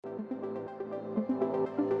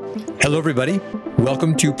Hello, everybody.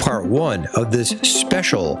 Welcome to part one of this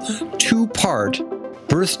special two-part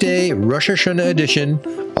birthday Rosh Hashanah edition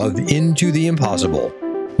of Into the Impossible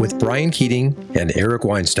with Brian Keating and Eric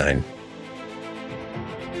Weinstein.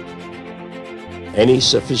 Any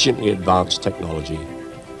sufficiently advanced technology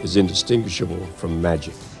is indistinguishable from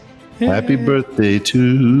magic. Happy birthday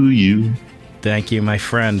to you. Thank you, my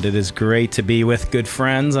friend. It is great to be with good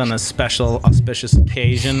friends on a special, auspicious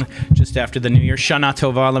occasion just after the New Year. Shana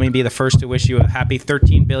Tova. Let me be the first to wish you a happy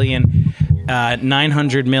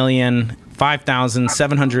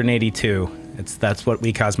 13,900,005,782. That's what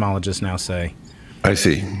we cosmologists now say. I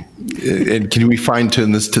see. And can we fine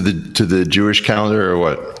tune this to the Jewish calendar or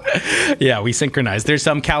what? Yeah, we synchronize. There's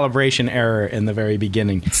some calibration error in the very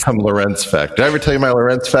beginning. Some Lorentz factor. Did I ever tell you my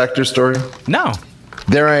Lorentz factor story? No.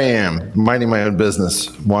 There I am, minding my own business,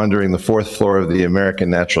 wandering the fourth floor of the American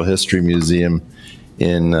Natural History Museum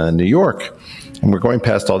in New York. And we're going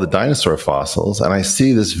past all the dinosaur fossils, and I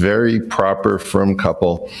see this very proper, frum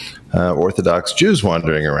couple, Orthodox Jews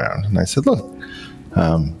wandering around. And I said, look,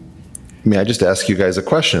 may I just ask you guys a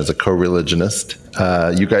question as a co-religionist?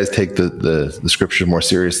 You guys take the scripture more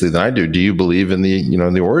seriously than I do. Do you believe in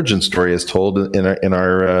the origin story as told in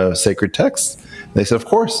our sacred texts? And they said, of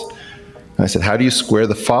course. And I said, how do you square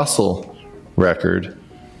the fossil record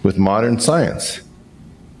with modern science?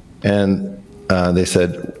 And they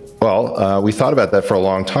said, well, we thought about that for a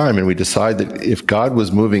long time, and we decided that if God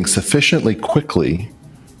was moving sufficiently quickly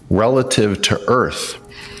relative to Earth,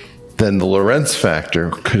 then the Lorentz factor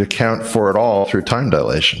could account for it all through time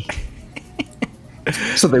dilation.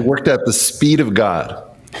 So they worked out the speed of God.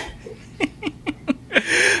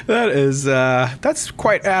 That's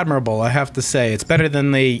quite admirable, I have to say. It's better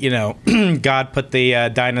than God put the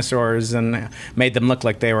dinosaurs and made them look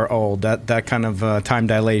like they were old. That kind of time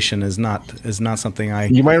dilation is not something I.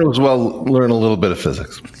 You might as well learn a little bit of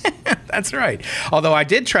physics. That's right. Although I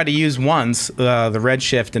did try to use once the red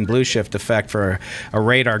shift and blue shift effect for a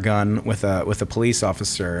radar gun with a police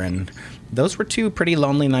officer, and those were two pretty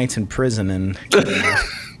lonely nights in prison. And.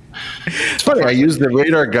 It's funny. I use the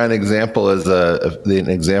radar gun example as an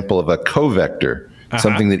example of a covector,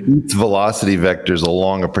 something that eats velocity vectors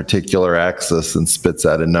along a particular axis and spits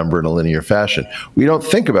out a number in a linear fashion. We don't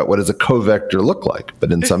think about what does a covector look like,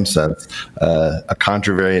 but in some sense, a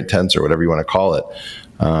contravariant tensor, whatever you want to call it.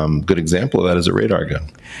 Good example of that is a radar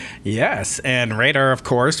gun. Yes, and radar, of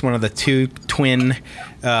course, one of the two twin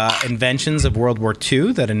inventions of World War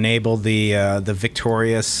II that enabled the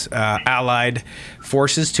victorious Allied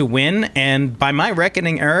forces to win. And by my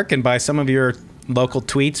reckoning, Eric, and by some of your local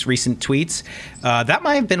tweets, recent tweets, that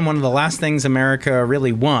might have been one of the last things America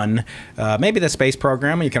really won. Maybe the space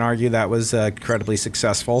program. You can argue that was incredibly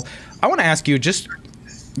successful. I want to ask you, just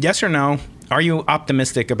yes or no, are you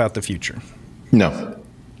optimistic about the future? No.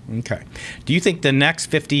 Okay. Do you think the next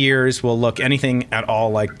 50 years will look anything at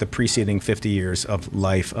all like the preceding 50 years of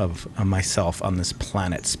life of myself on this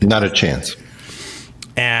planet? Not a chance.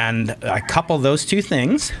 And I couple those two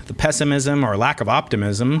things, the pessimism or lack of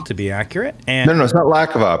optimism, to be accurate. And No, it's not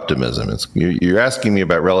lack of optimism. You're asking me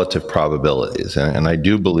about relative probabilities. And I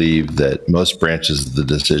do believe that most branches of the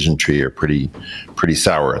decision tree are pretty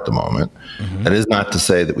sour at the moment. Mm-hmm. That is not to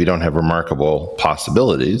say that we don't have remarkable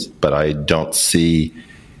possibilities, but I don't see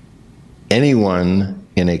anyone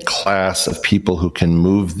in a class of people who can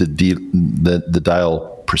move the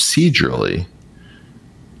dial procedurally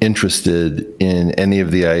interested in any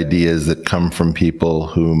of the ideas that come from people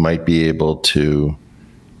who might be able to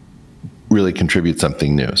really contribute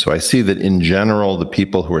something new. So I see that in general, the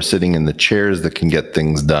people who are sitting in the chairs that can get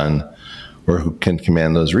things done or who can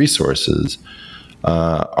command those resources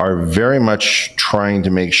are very much trying to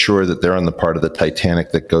make sure that they're on the part of the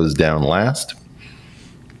Titanic that goes down last.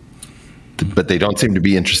 But they don't seem to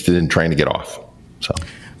be interested in trying to get off. So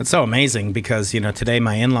It's so amazing because, today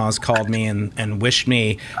my in-laws called me and wished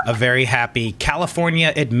me a very happy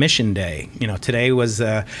California admission day. Today was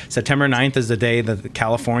September 9th is the day that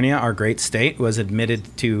California, our great state, was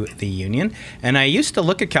admitted to the Union. And I used to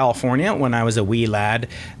look at California when I was a wee lad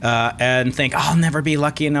and think, I'll never be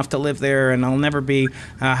lucky enough to live there, and I'll never be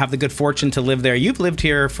have the good fortune to live there. You've lived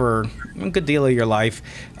here for a good deal of your life.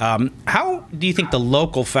 How do you think the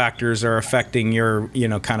local factors are affecting your,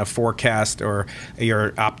 kind of forecast or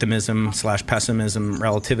your optimism/pessimism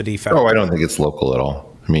relativity factor? Oh, I don't think it's local at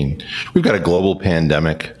all. I mean, we've got a global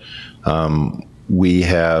pandemic. We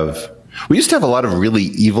used to have a lot of really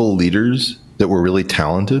evil leaders that were really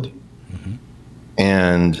talented. Mm-hmm.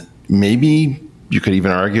 And maybe you could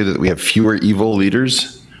even argue that we have fewer evil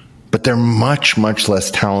leaders but they're much, much less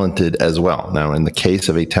talented as well. Now, in the case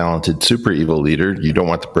of a talented super evil leader, you don't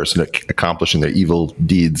want the person accomplishing their evil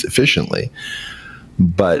deeds efficiently.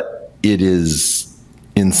 But it is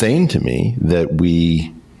insane to me that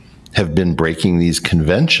we have been breaking these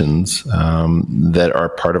conventions that are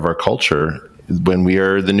part of our culture when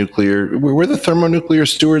we're the thermonuclear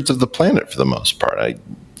stewards of the planet for the most part.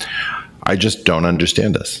 I just don't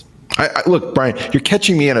understand us. Look, Brian, you're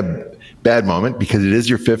catching me in a bad moment because it is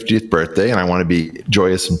your 50th birthday and I want to be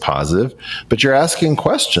joyous and positive, but you're asking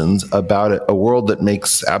questions about a world that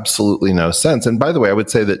makes absolutely no sense. And by the way, I would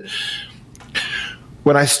say that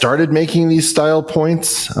when I started making these style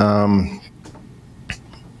points,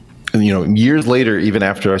 years later, even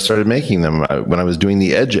after I started making them, when I was doing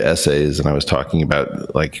the Edge essays and I was talking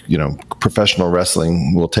about professional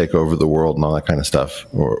wrestling will take over the world and all that kind of stuff,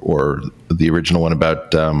 or the original one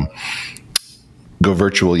about Go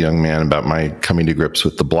Virtual Young Man, about my coming to grips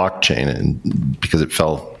with the blockchain, and because it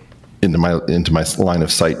fell into my line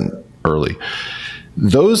of sight early.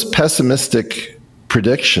 Those pessimistic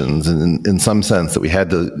predictions, in some sense, that we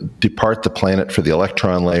had to depart the planet for the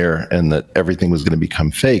electron layer and that everything was going to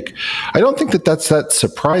become fake, I don't think that's that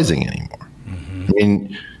surprising anymore. Mm-hmm. I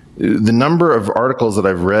mean, the number of articles that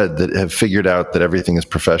I've read that have figured out that everything is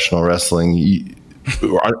professional wrestling,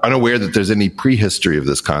 unaware that there's any prehistory of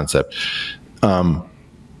this concept.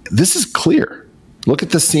 This is clear. Look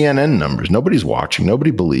at the CNN numbers. Nobody's watching.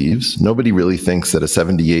 Nobody believes. Nobody really thinks that a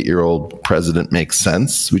 78-year-old president makes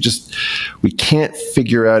sense. We can't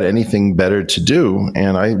figure out anything better to do.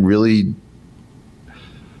 And I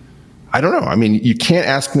don't know. I mean, you can't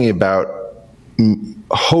ask me about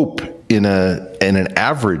hope in an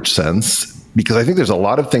average sense, because I think there's a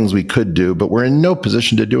lot of things we could do, but we're in no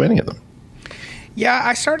position to do any of them. Yeah,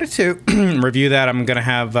 I started to review that. I'm going to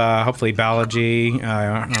have hopefully Balaji,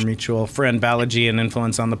 our mutual friend Balaji, and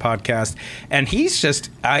Influence on the podcast. And he's just,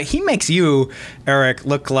 he makes you, Eric,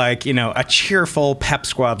 look like, a cheerful pep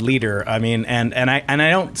squad leader. I mean, and I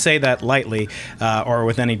don't say that lightly or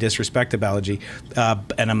with any disrespect to Balaji.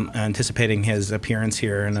 And I'm anticipating his appearance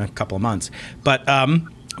here in a couple of months. But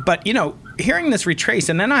hearing this retrace,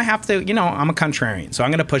 and then I have to, I'm a contrarian, so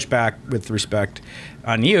I'm going to push back with respect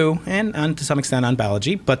on you and to some extent on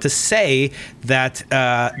Balaji, but to say that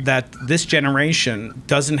that this generation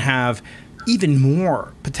doesn't have even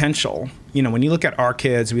more potential. When you look at our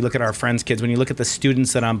kids, we look at our friends' kids, when you look at the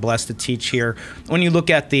students that I'm blessed to teach here, when you look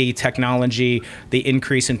at the technology, the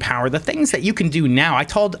increase in power, the things that you can do now. I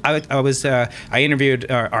interviewed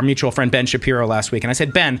our mutual friend Ben Shapiro last week, and I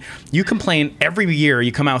said, Ben, you complain every year,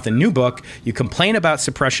 you come out with a new book, you complain about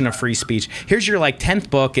suppression of free speech. Here's your 10th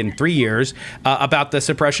book in 3 years about the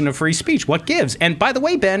suppression of free speech. What gives? And by the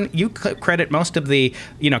way, Ben, you credit most of the,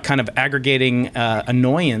 kind of aggregating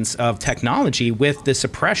annoyance of technology with the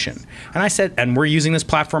suppression. And I said, and we're using this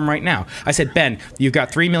platform right now. I said, Ben, you've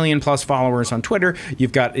got 3 million plus followers on Twitter.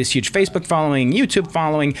 You've got this huge Facebook following, YouTube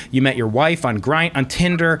following. You met your wife on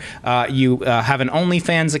Tinder. You have an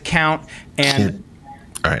OnlyFans account. And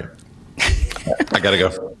all right, I gotta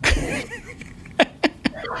go.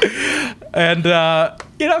 And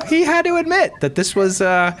he had to admit that this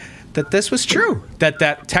was true.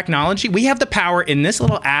 That technology, we have the power in this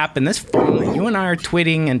little app, in this phone that you and I are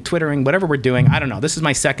tweeting and twittering, whatever we're doing. I don't know. This is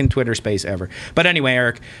my second Twitter space ever. But anyway,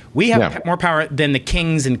 Eric, we have more power than the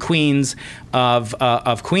kings and queens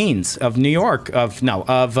of Queens, of New York, of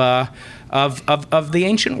the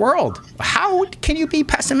ancient world. How can you be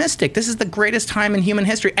pessimistic? This is the greatest time in human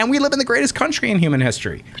history, and we live in the greatest country in human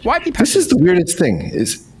history. Why be pessimistic? This is the weirdest thing.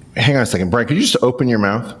 Hang on a second, Brian. Could you just open your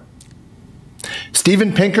mouth?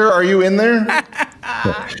 Steven Pinker, are you in there?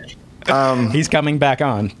 He's coming back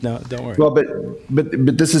on. No, don't worry. Well,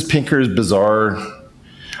 but this is Pinker's bizarre.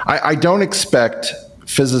 I don't expect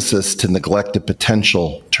physicists to neglect a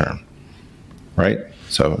potential term, right?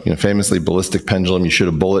 So, famously, ballistic pendulum, you shoot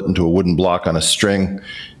a bullet into a wooden block on a string.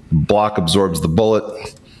 Block absorbs the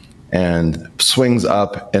bullet and swings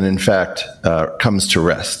up, and in fact, comes to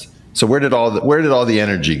rest. So where did all the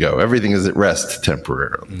energy go? Everything is at rest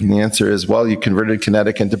temporarily. Mm-hmm. And the answer is, well, you converted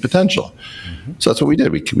kinetic into potential. Mm-hmm. So that's what we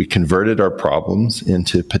did. We converted our problems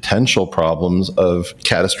into potential problems of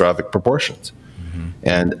catastrophic proportions. Mm-hmm.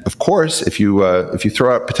 And of course, if you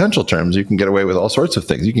throw out potential terms, you can get away with all sorts of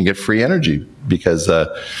things. You can get free energy because,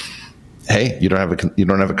 hey, you don't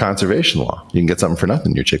have a conservation law. You can get something for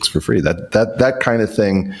nothing. Your chicks for free. That kind of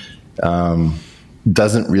thing.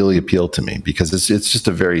 Doesn't really appeal to me because it's just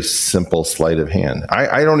a very simple sleight of hand.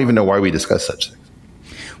 I don't even know why we discuss such things.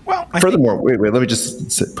 Well, furthermore, wait, let me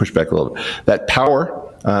just push back a little bit. That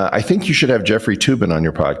power, I think you should have Jeffrey Toobin on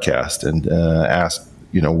your podcast and ask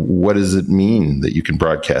what does it mean that you can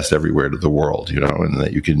broadcast everywhere to the world, and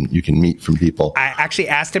that you can meet from people? I actually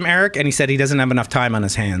asked him, Eric, and he said he doesn't have enough time on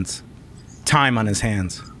his hands. Come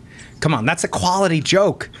on, that's a quality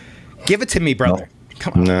joke. Give it to me, brother.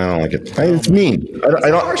 Come on. No, I don't like it. It's mean. I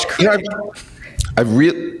don't.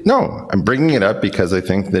 I'm bringing it up because I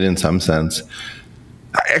think that in some sense,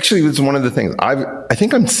 actually, it's one of the things. I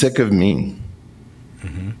think I'm sick of mean.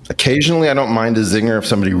 Mm-hmm. Occasionally, I don't mind a zinger if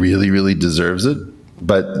somebody really, really deserves it.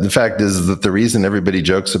 But the fact is that the reason everybody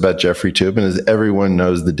jokes about Jeffrey Toobin is everyone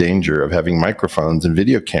knows the danger of having microphones and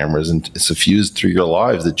video cameras and suffused through your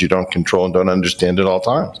lives that you don't control and don't understand at all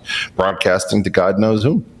times, broadcasting to God knows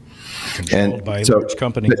whom. Controlled by large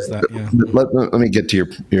companies. Let me get to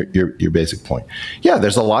your basic point. Yeah,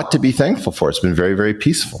 there's a lot to be thankful for. It's been very, very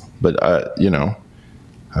peaceful. But,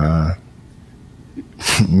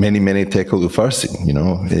 many tekolu farsi.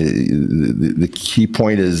 The key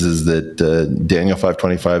point is that Daniel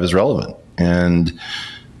 5:25 is relevant, and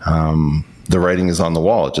the writing is on the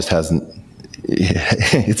wall. It just hasn't.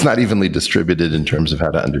 It's not evenly distributed in terms of how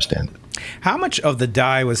to understand it. How much of the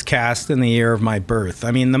die was cast in the year of my birth?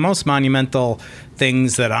 I mean, the most monumental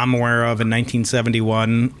things that I'm aware of in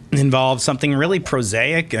 1971 involved something really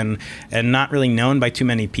prosaic and not really known by too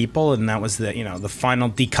many people, and that was the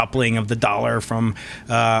final decoupling of the dollar from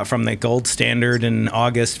the gold standard in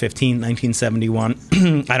August 15, 1971.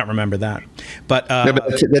 I don't remember that, but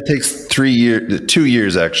that takes 2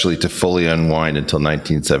 years actually to fully unwind until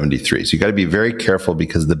 1973. So you got to be very careful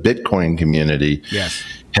because the Bitcoin community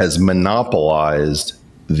has monopolized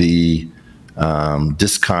the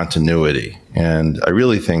discontinuity. And I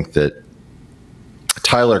really think that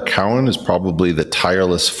Tyler Cowen is probably the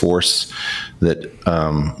tireless force that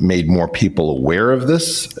made more people aware of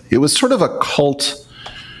this. It was sort of a cult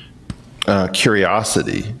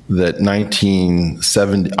curiosity that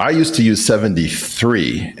 1970, I used to use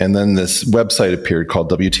 73, and then this website appeared called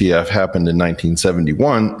WTF, happened in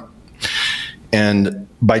 1971. And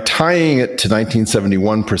by tying it to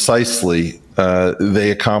 1971 precisely,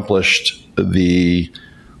 they accomplished the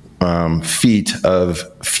feat of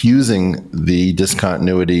fusing the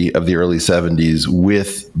discontinuity of the early 70s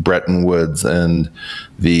with Bretton Woods and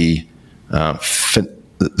the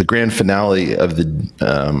grand finale of the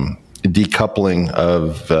decoupling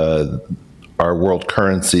of our world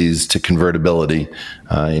currencies to convertibility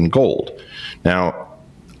in gold. Now,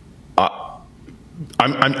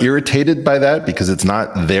 I'm irritated by that because it's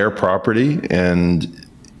not their property, and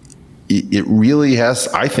it really has,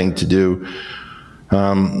 I think, to do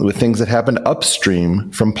with things that happened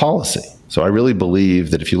upstream from policy. So I really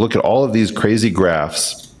believe that if you look at all of these crazy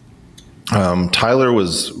graphs, Tyler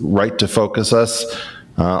was right to focus us.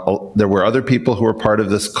 There were other people who were part of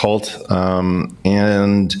this cult,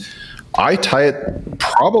 and I tie it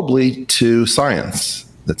probably to science.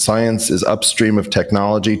 That science is upstream of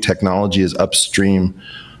technology, technology is upstream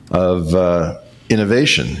of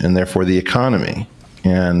innovation, and therefore the economy.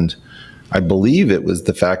 And I believe it was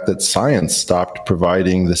the fact that science stopped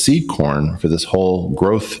providing the seed corn for this whole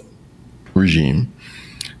growth regime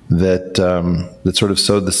that sort of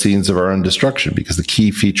sowed the seeds of our own destruction, because the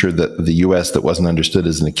key feature that the U.S. that wasn't understood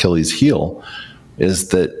as an Achilles heel is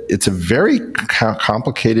that it's a very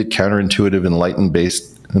complicated, counterintuitive,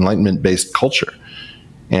 enlightenment-based culture.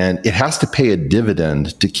 And it has to pay a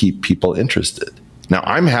dividend to keep people interested. Now,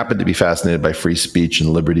 I'm happy to be fascinated by free speech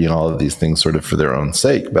and liberty and all of these things sort of for their own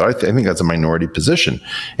sake, but I think that's a minority position.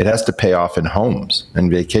 It has to pay off in homes and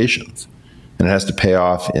vacations, and it has to pay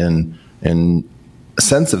off in a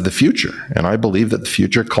sense of the future. And I believe that the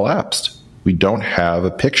future collapsed. We don't have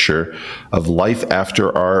a picture of life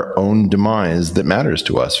after our own demise that matters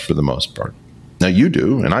to us for the most part. Now, you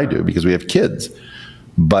do, and I do, because we have kids.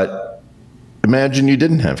 But imagine you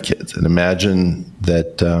didn't have kids, and imagine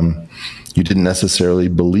that you didn't necessarily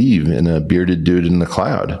believe in a bearded dude in the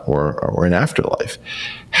cloud or an afterlife.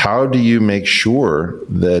 How do you make sure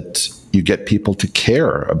that you get people to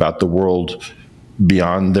care about the world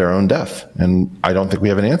beyond their own death? And I don't think we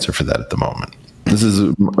have an answer for that at the moment. This is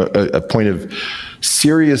a point of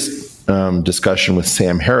serious discussion with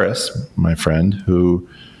Sam Harris, my friend, who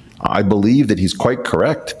I believe that he's quite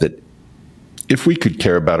correct that if we could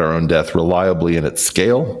care about our own death reliably and at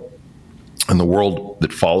scale, and the world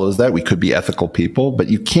that follows that, we could be ethical people, but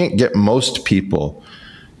you can't get most people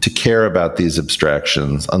to care about these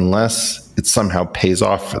abstractions unless it somehow pays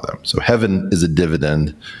off for them. So heaven is a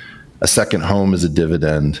dividend, a second home is a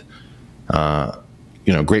dividend,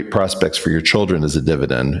 great prospects for your children is a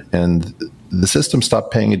dividend, and the system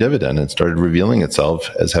stopped paying a dividend and started revealing itself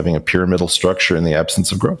as having a pyramidal structure in the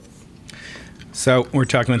absence of growth. So we're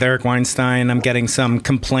talking with Eric Weinstein. I'm getting some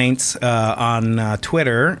complaints on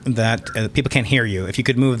Twitter that people can't hear you. If you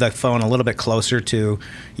could move the phone a little bit closer to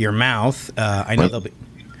your mouth, I know they'll be...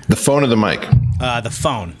 The phone or the mic? The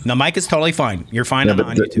phone. The mic is totally fine. You're fine on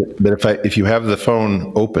YouTube. But if you have the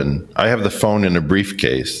phone open, I have the phone in a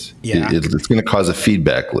briefcase. Yeah. It's going to cause a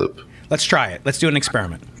feedback loop. Let's try it. Let's do an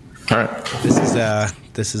experiment. All right.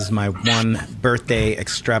 This is my one birthday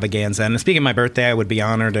extravaganza. And speaking of my birthday, I would be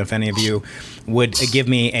honored if any of you would give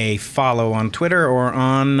me a follow on Twitter or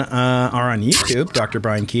on YouTube, Dr.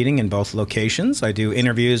 Brian Keating, in both locations. I do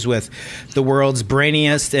interviews with the world's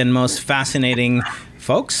brainiest and most fascinating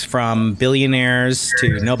folks, from billionaires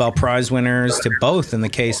to Nobel Prize winners to both in the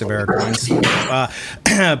case of Eric Weinstein.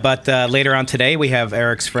 But later on today, we have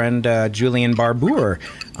Eric's friend Julian Barbour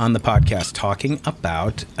on the podcast talking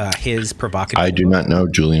about his provocative... I do not know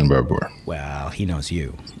Julian Barbour. Well, he knows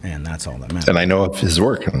you, and that's all that matters. And I know of his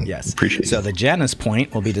work. And yes. Appreciate it. So the Janus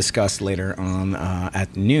point will be discussed later on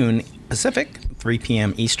at noon Pacific, 3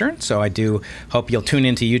 p.m. Eastern. So I do hope you'll tune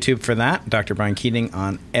into YouTube for that. Dr. Brian Keating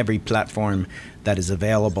on every platform that is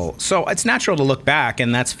available. So it's natural to look back,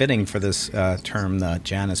 and that's fitting for this term, the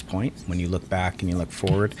Janus point, when you look back and you look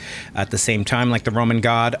forward at the same time, like the Roman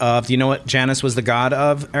god of... Do you know what Janus was the god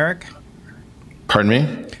of, Eric? Pardon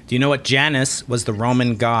me? Do you know what Janus was the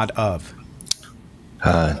Roman god of?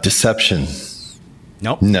 Deception.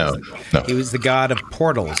 Nope. No. He was the god of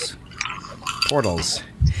portals. Portals.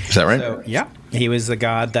 Is that right? So, yeah. He was the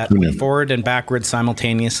god that went forward and backward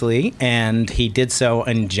simultaneously, and he did so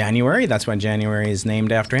in January. That's why January is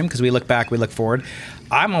named after him, because we look back, we look forward.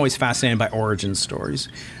 I'm always fascinated by origin stories.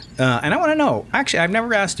 And I want to know, actually, I've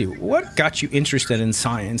never asked you, what got you interested in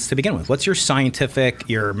science to begin with? What's your scientific,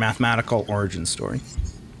 your mathematical origin story?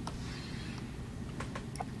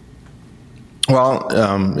 Well,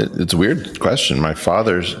 it's a weird question. My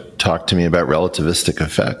father talked to me about relativistic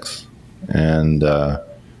effects, and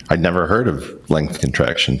I'd never heard of length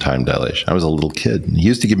contraction, time dilation. I was a little kid. He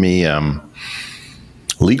used to give me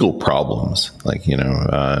legal problems, like,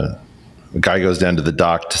 a guy goes down to the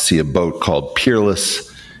dock to see a boat called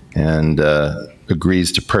Peerless and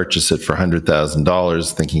agrees to purchase it for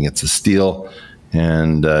 $100,000, thinking it's a steal,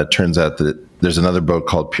 and turns out that there's another boat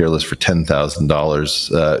called Peerless for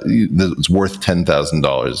 $10,000. It's worth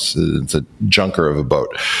 $10,000. It's a junker of a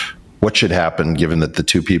boat. What should happen given that the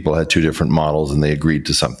two people had two different models and they agreed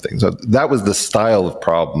to something? So that was the style of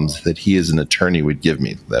problems that he as an attorney would give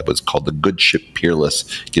me. That was called the good ship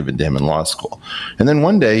Peerless, given to him in law school. And then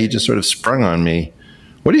one day he just sort of sprung on me,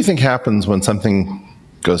 what do you think happens when something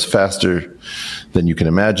goes faster than you can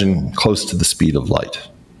imagine, close to the speed of light?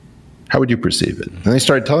 How would you perceive it? And he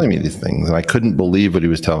started telling me these things, and I couldn't believe what he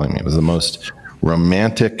was telling me. It was the most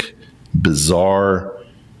romantic, bizarre...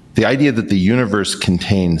 The idea that the universe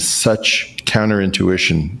contains such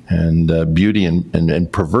counterintuition and beauty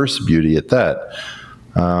and perverse beauty at that,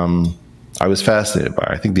 I was fascinated by.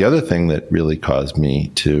 I think the other thing that really caused me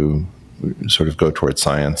to sort of go towards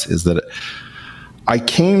science is that I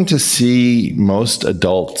came to see most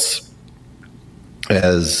adults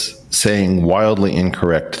as saying wildly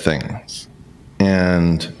incorrect things,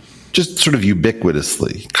 and just sort of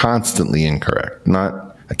ubiquitously, constantly incorrect,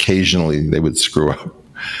 not occasionally they would screw up.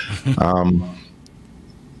 And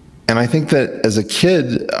I think that as a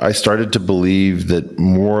kid, I started to believe that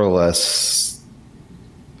more or less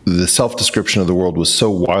the self-description of the world was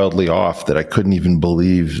so wildly off that I couldn't even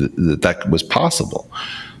believe that that was possible.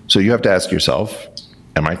 So you have to ask yourself,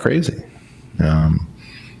 am I crazy?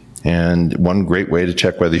 And one great way to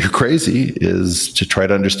check whether you're crazy is to try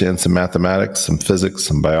to understand some mathematics, some physics,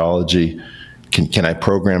 some biology. Can I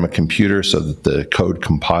program a computer so that the code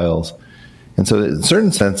compiles? And so in a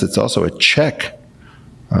certain sense, it's also a check.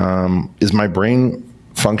 Is my brain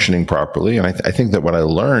functioning properly? And I think that what I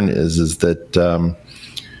learned is that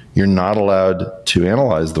you're not allowed to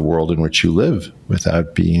analyze the world in which you live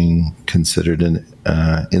without being considered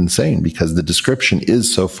insane, because the description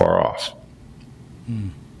is so far off.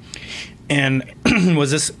 And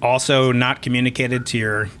was this also not communicated to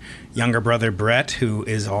your younger brother, Brett, who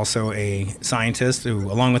is also a scientist,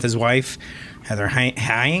 who, along with his wife, Heather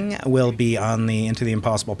Hying, will be on the Into the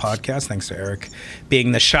Impossible podcast, thanks to Eric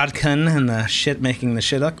being the shotgun and the making the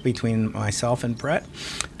shidduch between myself and Brett.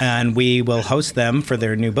 And we will host them for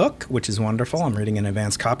their new book, which is wonderful. I'm reading an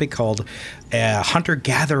advanced copy called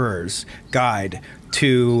Hunter-Gatherer's Guide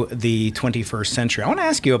to the 21st Century. I want to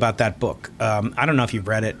ask you about that book. I don't know if you've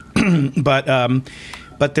read it,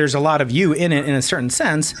 but there's a lot of you in it in a certain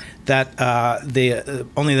sense that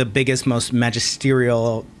only the biggest, most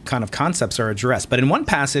magisterial kind of concepts are addressed. But in one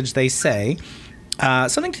passage, they say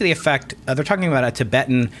something to the effect, they're talking about a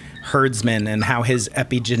Tibetan herdsman and how his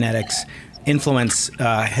epigenetics influence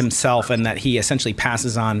himself, and that he essentially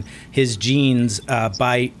passes on his genes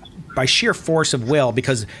by sheer force of will,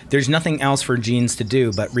 because there's nothing else for genes to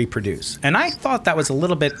do but reproduce. And I thought that was a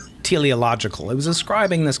little bit teleological. It was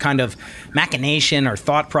ascribing this kind of machination or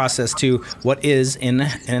thought process to what is, in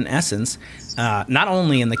essence, not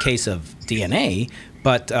only in the case of DNA,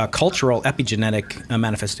 but cultural epigenetic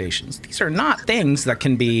manifestations. These are not things that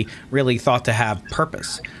can be really thought to have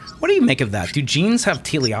purpose. What do you make of that? Do genes have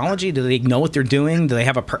teleology? Do they know what they're doing? Do they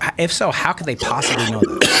have if so, how could they possibly know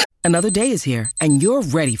that? Another day is here, and you're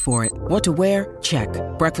ready for it. What to wear? Check.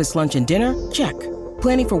 Breakfast, lunch, and dinner? Check.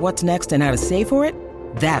 Planning for what's next and how to save for it?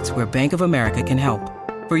 That's where Bank of America can help.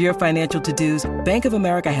 For your financial to-dos, Bank of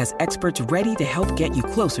America has experts ready to help get you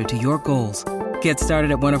closer to your goals. Get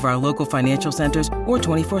started at one of our local financial centers or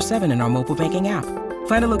 24/7 in our mobile banking app.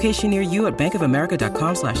 Find a location near you at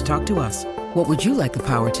bankofamerica.com/talktous. What would you like the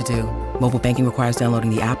power to do? Mobile banking requires downloading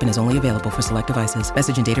the app and is only available for select devices.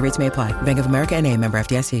 Message and data rates may apply. Bank of America N.A., member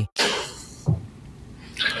FDIC.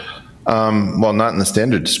 Well, not in the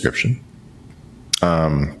standard description.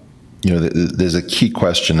 There's a key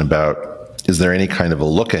question about, is there any kind of a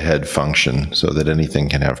look-ahead function so that anything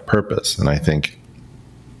can have purpose? And I think,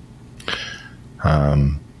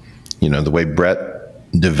 the way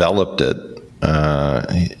Brett developed it,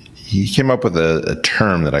 he came up with a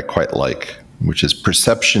term that I quite like, which is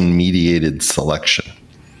perception-mediated selection.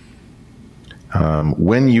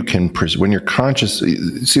 When you're conscious,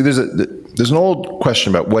 see, there's an old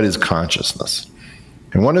question about what is consciousness,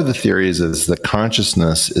 and one of the theories is that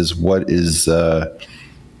consciousness is what is that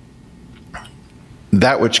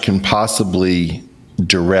which can possibly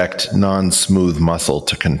direct non-smooth muscle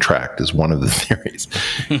to contract, is one of the theories.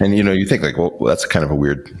 And you think like, well, that's kind of a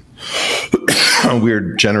weird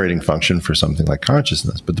generating function for something like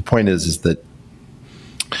consciousness. But the point is that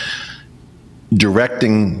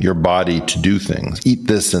directing your body to do things, eat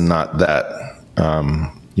this and not that,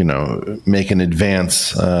 make an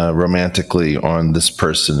advance romantically on this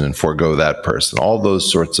person and forego that person, all those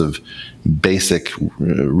sorts of basic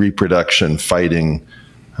reproduction, fighting,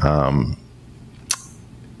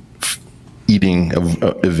 eating,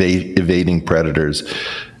 evading predators.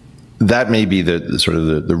 That may be the sort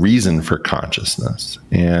of the reason for consciousness.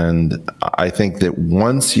 And I think that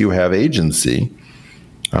once you have agency,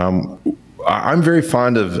 I'm very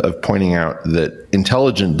fond of pointing out that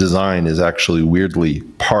intelligent design is actually weirdly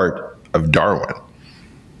part of Darwin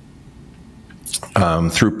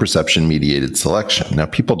through perception-mediated selection. Now,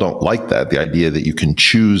 people don't like that, the idea that you can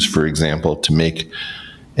choose, for example, to make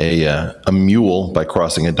a mule by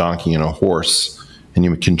crossing a donkey and a horse, and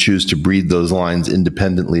you can choose to breed those lines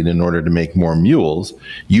independently in order to make more mules.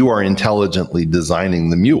 You are intelligently designing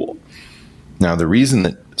the mule. Now, the reason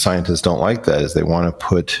that scientists don't like that is they want to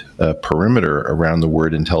put a perimeter around the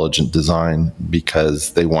word intelligent design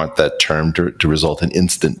because they want that term to result in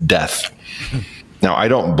instant death. Now, I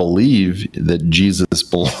don't believe that Jesus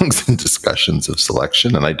belongs in discussions of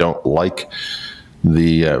selection, and I don't like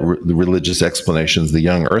the religious explanations, the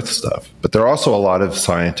young earth stuff. But there are also a lot of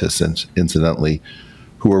scientists, incidentally,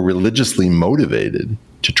 who are religiously motivated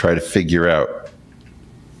to try to figure out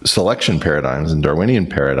selection paradigms and Darwinian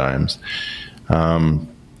paradigms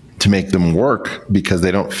to make them work, because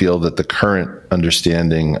they don't feel that the current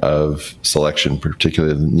understanding of selection,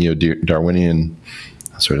 particularly the neo-Darwinian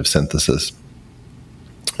sort of synthesis,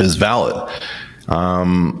 is valid.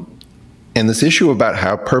 And this issue about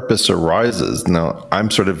how purpose arises, now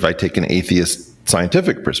I take an atheist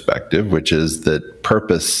scientific perspective, which is that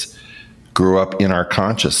purpose grew up in our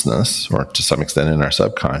consciousness, or to some extent in our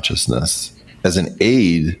subconsciousness, as an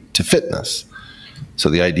aid to fitness. So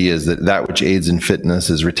the idea is that which aids in fitness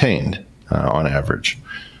is retained on average.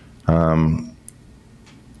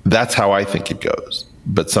 That's how I think it goes.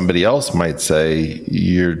 But somebody else might say,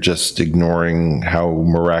 you're just ignoring how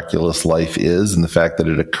miraculous life is, and the fact that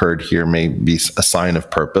it occurred here may be a sign of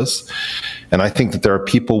purpose. And I think that there are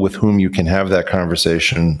people with whom you can have that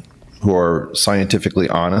conversation who are scientifically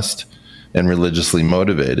honest and religiously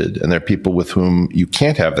motivated. And there are people with whom you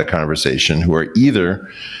can't have that conversation, who are either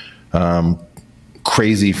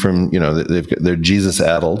crazy from, they're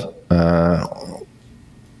Jesus-addled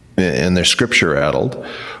and they're scripture-addled,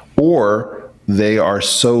 or they are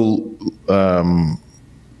so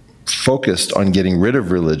focused on getting rid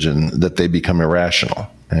of religion that they become irrational.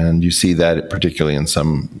 And you see that particularly in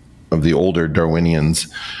some of the older Darwinians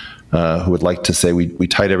who would like to say we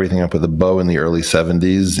tied everything up with a bow in the early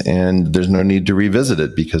 70s, and there's no need to revisit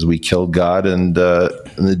it because we killed God and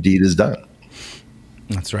the deed is done.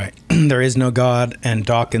 That's right. There is no God, and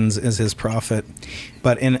Dawkins is his prophet.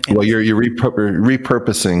 But well, you're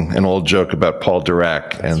repurposing an old joke about Paul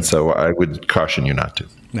Dirac, and so I would caution you not to.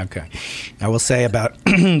 Okay. I will say about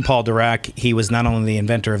Paul Dirac, he was not only the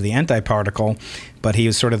inventor of the antiparticle, but he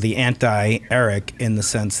was sort of the anti-Eric in the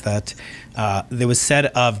sense that there was said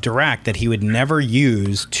of Dirac that he would never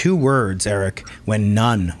use two words, Eric, when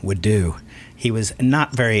none would do. He was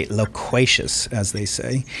not very loquacious, as they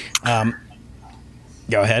say.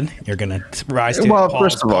 Go ahead. You're going to rise to Well, Paul's,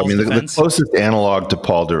 first of all, I mean, the closest analog to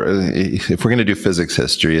Paul Dirac, if we're going to do physics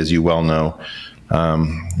history, as you well know,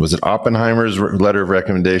 was it Oppenheimer's letter of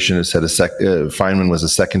recommendation who said Feynman was a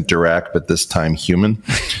second Dirac, but this time human?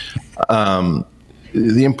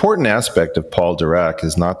 The important aspect of Paul Dirac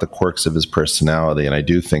is not the quirks of his personality, and I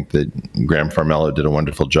do think that Graham Farmello did a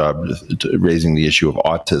wonderful job raising the issue of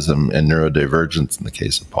autism and neurodivergence in the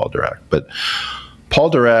case of Paul Dirac. But Paul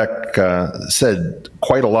Dirac said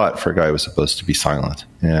quite a lot for a guy who was supposed to be silent.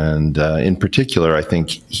 And in particular, I think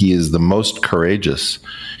he is the most courageous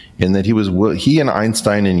in that he and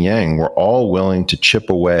Einstein and Yang were all willing to chip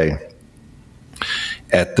away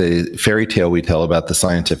at the fairy tale we tell about the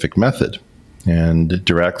scientific method. And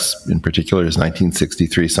Dirac's, in particular, his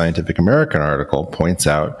 1963 Scientific American article points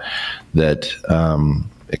out that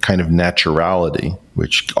a kind of naturality,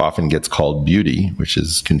 which often gets called beauty, which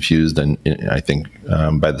is confused, and I think,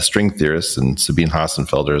 by the string theorists, and Sabine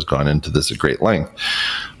Hassenfelder has gone into this at great length.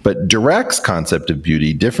 But Dirac's concept of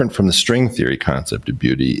beauty, different from the string theory concept of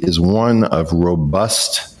beauty, is one of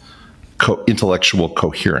robust intellectual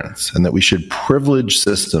coherence, and that we should privilege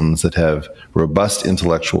systems that have robust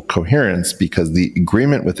intellectual coherence because the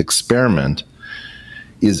agreement with experiment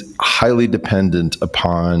is highly dependent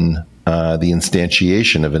upon the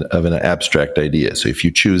instantiation of an abstract idea. So if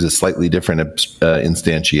you choose a slightly different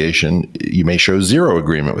instantiation, you may show zero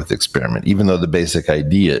agreement with experiment, even though the basic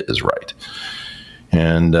idea is right.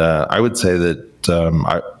 And I would say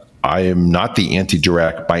that I am not the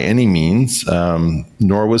anti-Dirac by any means,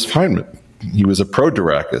 nor was Feynman. He was a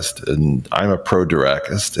pro-Diracist, and I'm a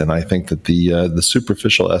pro-Diracist, and I think that the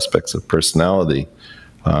superficial aspects of personality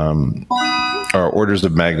are orders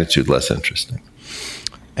of magnitude less interesting.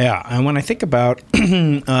 Yeah, and when I think about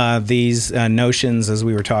these notions, as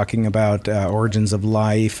we were talking about origins of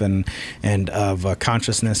life and of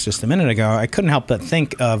consciousness just a minute ago, I couldn't help but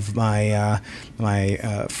think of my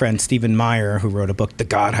friend Stephen Meyer, who wrote a book, The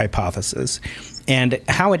God Hypothesis, and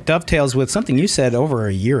how it dovetails with something you said over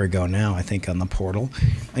a year ago now, I think, on the portal.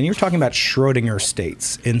 And you're talking about Schrödinger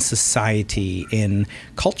states in society, in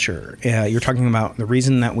culture. You're talking about the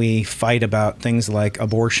reason that we fight about things like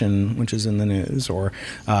abortion, which is in the news, or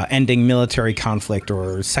ending military conflict,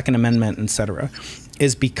 or Second Amendment, etc.,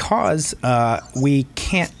 is because we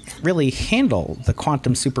can't really handle the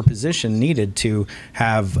quantum superposition needed to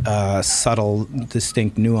have subtle,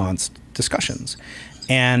 distinct, nuanced discussions.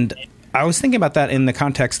 And I was thinking about that in the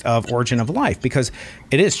context of origin of life, because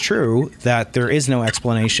it is true that there is no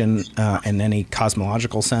explanation in any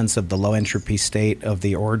cosmological sense of the low entropy state of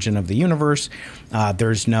the origin of the universe.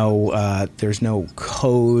 There's no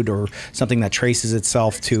code or something that traces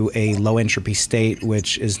itself to a low entropy state,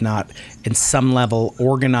 which is not in some level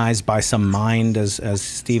organized by some mind, as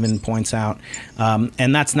Stephen points out.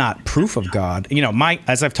 And that's not proof of God. You know,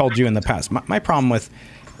 as I've told you in the past, my problem with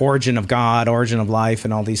origin of God, origin of life,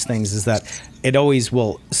 and all these things is that it always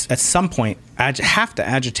will, at some point, have to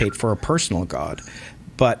agitate for a personal God.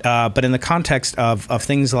 But in the context of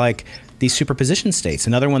things like these superposition states,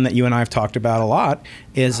 another one that you and I have talked about a lot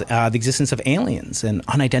is the existence of aliens and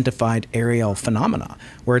unidentified aerial phenomena,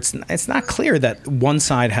 where it's not clear that one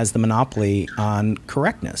side has the monopoly on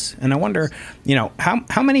correctness. And I wonder,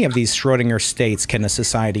 how many of these Schrödinger states can a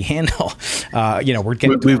society handle?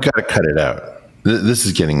 We've got to cut it out. This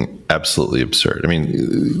is getting absolutely absurd. I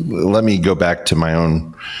mean, let me go back to my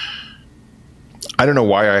own. I don't know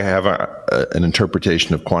why I have an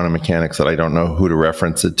interpretation of quantum mechanics that I don't know who to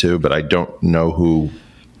reference it to, but I don't know who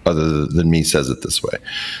other than me says it this way.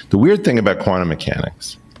 The weird thing about quantum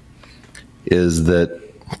mechanics is that,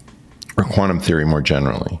 or quantum theory more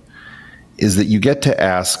generally, is that you get to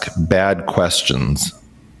ask bad questions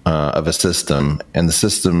of a system, and the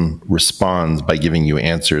system responds by giving you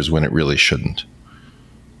answers when it really shouldn't.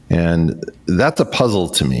 And that's a puzzle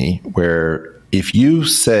to me, where if you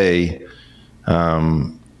say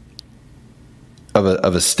of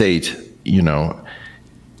a state,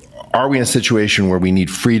 are we in a situation where we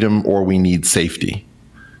need freedom or we need safety?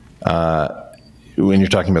 When you're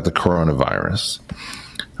talking about the coronavirus.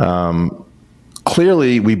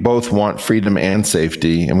 Clearly, we both want freedom and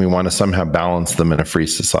safety, and we want to somehow balance them in a free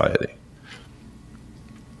society.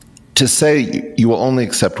 to say you will only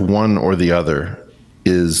accept one or the other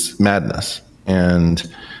is madness.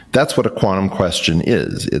 And that's what a quantum question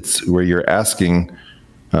is. It's where you're asking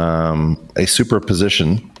a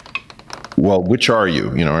superposition. Well, which are you?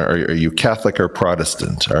 You know, are you Catholic or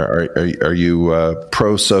Protestant? Are you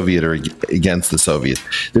pro-Soviet or against the Soviets?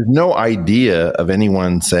 There's no idea of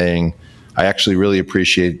anyone saying, I actually really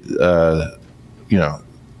appreciate,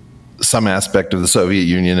 some aspect of the Soviet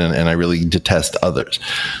Union and I really detest others.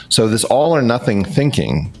 So this all or nothing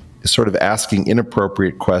thinking is sort of asking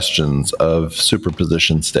inappropriate questions of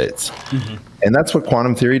superposition states. Mm-hmm. And that's what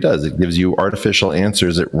quantum theory does. It gives you artificial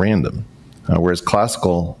answers at random, whereas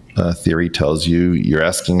classical theory tells you you're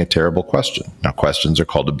asking a terrible question. Now, questions are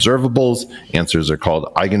called observables, answers are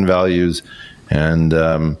called eigenvalues, and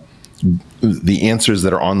the answers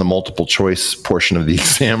that are on the multiple choice portion of the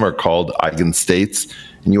exam are called eigenstates.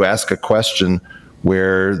 And you ask a question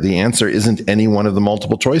where the answer isn't any one of the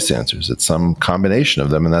multiple choice answers. It's some combination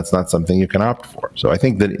of them, and that's not something you can opt for. So I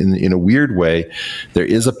think that in a weird way, there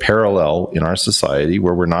is a parallel in our society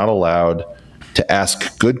where we're not allowed to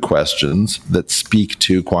ask good questions that speak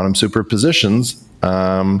to quantum superpositions,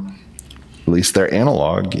 at least their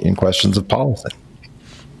analog in questions of policy.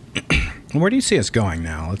 Where do you see us going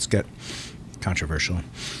now? Let's get controversial.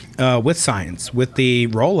 With science, with the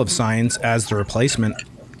role of science as the replacement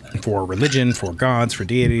for religion, for gods, for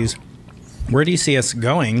deities, where do you see us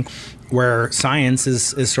going where science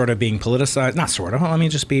is sort of being politicized? Not sort of, let me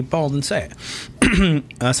just be bold and say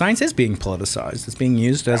it. Science is being politicized. It's being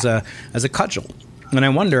used as a cudgel. And I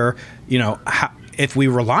wonder, how, if we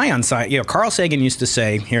rely on science, Carl Sagan used to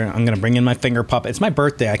say, here, I'm going to bring in my finger puppet. It's my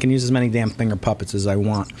birthday. I can use as many damn finger puppets as I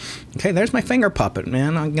want. Okay, there's my finger puppet,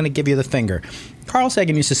 man. I'm going to give you the finger. Carl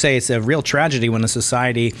Sagan used to say it's a real tragedy when a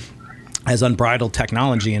society has unbridled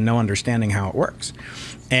technology and no understanding how it works.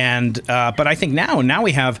 And but I think now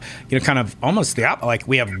we have kind of almost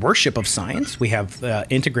we have worship of science, we have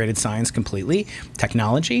integrated science completely,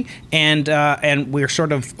 technology, and we're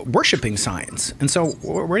sort of worshiping science. And so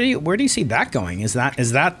where do you see that going? Is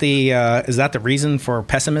that the reason for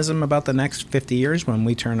pessimism about the next 50 years when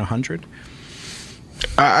we turn 100?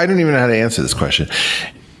 I don't even know how to answer this question.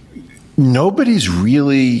 Nobody's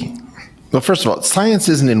really. Well, first of all, science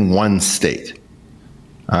isn't in one state.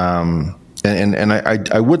 And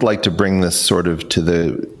I would like to bring this sort of to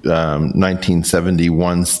the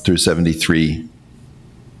 1971 through 73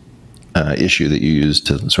 issue that you used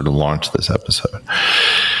to sort of launch this episode.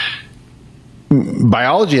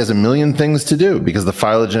 Biology has a million things to do because the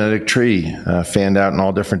phylogenetic tree fanned out in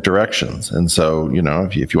all different directions. And so,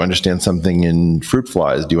 if you understand something in fruit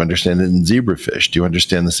flies, do you understand it in zebrafish? Do you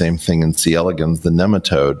understand the same thing in C. elegans, the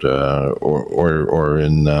nematode, or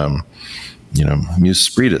in Mus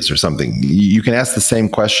spiritus or something? You can ask the same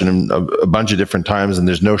question a bunch of different times, and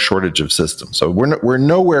there's no shortage of systems. So we're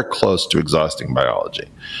nowhere close to exhausting biology.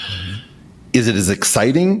 Mm-hmm. Is it as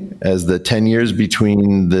exciting as the 10 years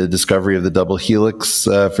between the discovery of the double helix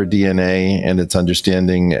for DNA and its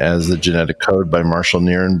understanding as the genetic code by Marshall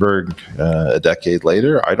Nierenberg a decade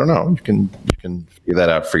later? I don't know. You can figure that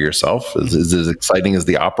out for yourself. Is it as exciting as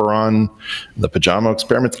the operon, the pajama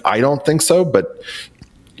experiments? I don't think so, but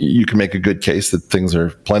you can make a good case that things are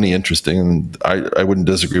plenty interesting, and I wouldn't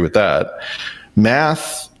disagree with that.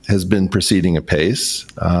 Math has been proceeding apace.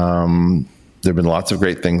 There have been lots of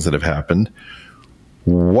great things that have happened.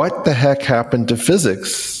 What the heck happened to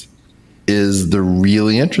physics is the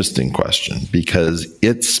really interesting question, because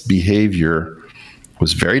its behavior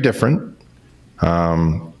was very different.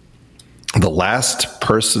 The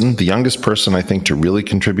youngest person, I think, to really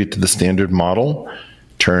contribute to the Standard Model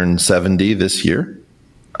turned 70 this year.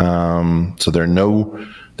 So there are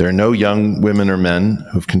no young women or men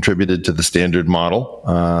who've contributed to the Standard Model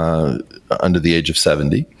under the age of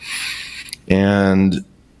 70. And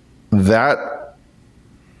that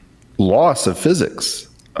loss of physics,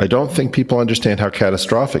 I don't think people understand how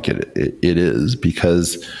catastrophic it is,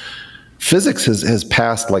 because physics has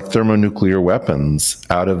passed like thermonuclear weapons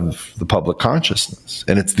out of the public consciousness.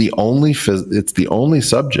 And it's the only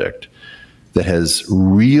subject that has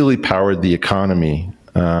really powered the economy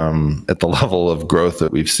at the level of growth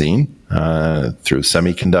that we've seen through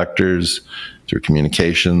semiconductors, through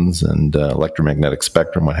communications and electromagnetic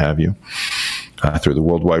spectrum, what have you, through the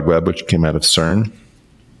World Wide Web, which came out of CERN.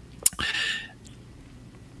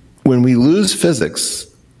 When we lose physics,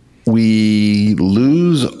 we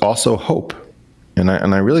lose also hope. And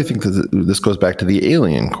I really think that this goes back to the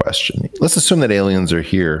alien question. Let's assume that aliens are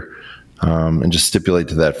here, and just stipulate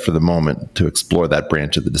to that for the moment to explore that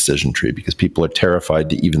branch of the decision tree, because people are terrified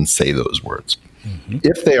to even say those words. Mm-hmm.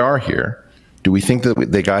 If they are here, do we think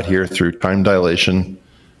that they got here through time dilation,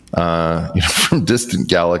 from distant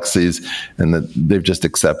galaxies, and that they've just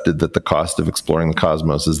accepted that the cost of exploring the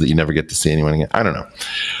cosmos is that you never get to see anyone again. I don't know.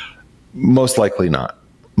 Most likely not.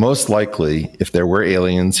 Most likely, if there were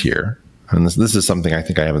aliens here, and this is something I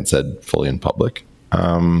think I haven't said fully in public,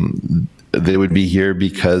 they would be here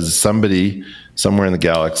because somebody somewhere in the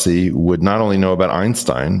galaxy would not only know about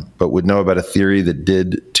Einstein, but would know about a theory that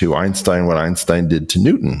did to Einstein what Einstein did to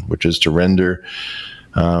Newton, which is to render,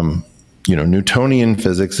 Newtonian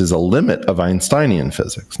physics is a limit of Einsteinian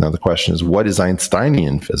physics. Now the question is, what is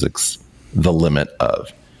Einsteinian physics the limit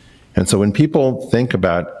of? And so when people think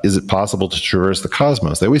about, is it possible to traverse the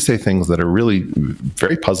cosmos, they always say things that are really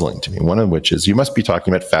very puzzling to me. One of which is, you must be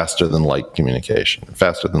talking about faster than light communication,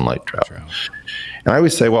 faster than light travel. True. And I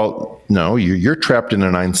always say, well, no, you're trapped in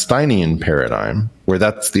an Einsteinian paradigm where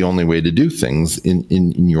that's the only way to do things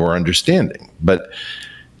in your understanding. But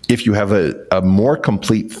if you have a more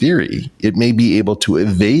complete theory, it may be able to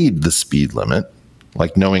evade the speed limit,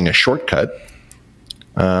 like knowing a shortcut,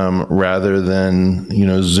 rather than,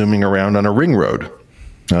 zooming around on a ring road.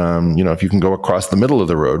 If you can go across the middle of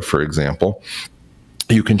the road, for example,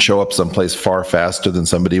 you can show up someplace far faster than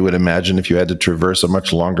somebody would imagine if you had to traverse a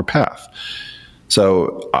much longer path.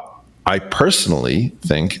 So I personally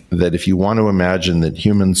think that if you want to imagine that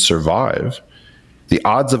humans survive, the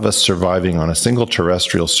odds of us surviving on a single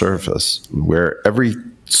terrestrial surface where every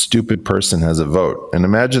stupid person has a vote, and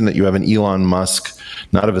imagine that you have an Elon Musk,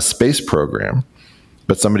 not of a space program,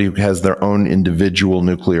 but somebody who has their own individual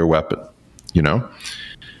nuclear weapon,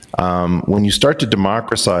 when you start to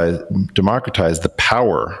democratize the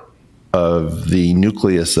power of the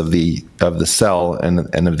nucleus of the cell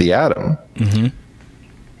and of the atom, mm-hmm.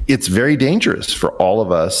 It's very dangerous for all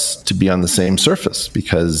of us to be on the same surface,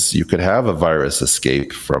 because you could have a virus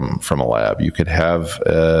escape from a lab. You could have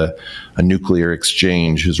a nuclear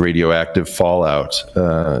exchange whose radioactive fallout,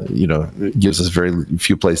 gives us very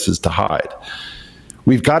few places to hide.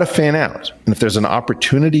 We've got to fan out. And if there's an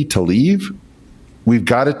opportunity to leave, we've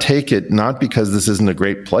got to take it, not because this isn't a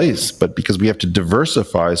great place, but because we have to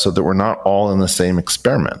diversify so that we're not all in the same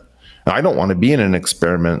experiment. And I don't want to be in an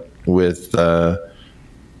experiment with...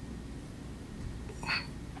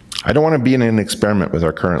 I don't want to be in an experiment with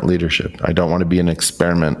our current leadership. I don't want to be in an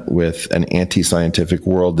experiment with an anti-scientific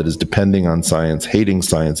world that is depending on science, hating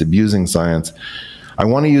science, abusing science. I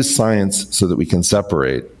want to use science so that we can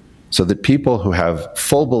separate, so that people who have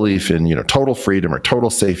full belief in, total freedom or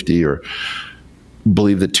total safety, or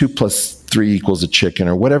believe that 2 + 3 = a chicken,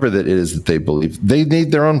 or whatever that is that they believe, they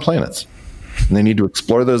need their own planets. And they need to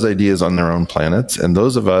explore those ideas on their own planets. And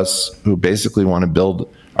those of us who basically want to build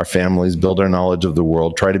our families, build our knowledge of the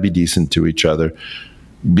world, try to be decent to each other,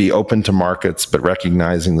 be open to markets, but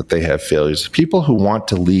recognizing that they have failures. People who want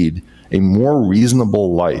to lead a more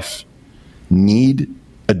reasonable life need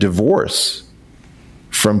a divorce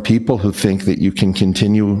from people who think that you can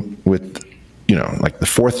continue with, like the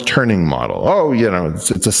fourth turning model. Oh,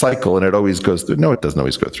 it's a cycle and it always goes through. No, it doesn't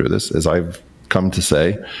always go through this, as I've come to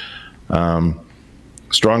say.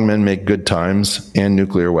 Strong men make good times and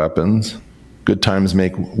nuclear weapons. Good times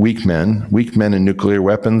make weak men. Weak men and nuclear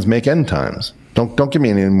weapons make end times. Don't give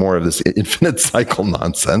me any more of this infinite cycle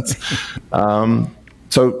nonsense.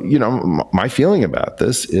 So, my feeling about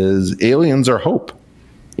this is aliens are hope.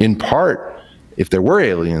 In part, if there were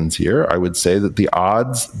aliens here, I would say that the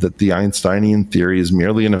odds that the Einsteinian theory is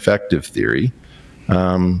merely an effective theory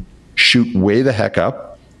shoot way the heck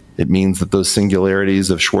up. It means that those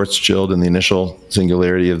singularities of Schwarzschild and the initial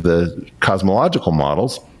singularity of the cosmological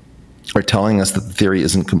models are telling us that the theory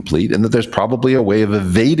isn't complete, and that there's probably a way of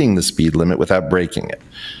evading the speed limit without breaking it.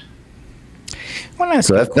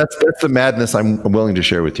 So that's the madness I'm willing to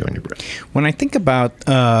share with you on your break. When I think about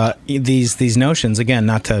these notions, again,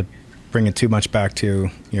 not to bring it too much back to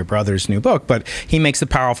your brother's new book, but he makes a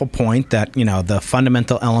powerful point that, the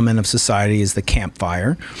fundamental element of society is the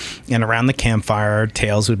campfire. And around the campfire,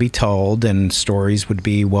 tales would be told and stories would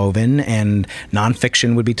be woven, and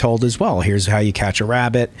nonfiction would be told as well. Here's how you catch a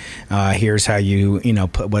rabbit. Here's how you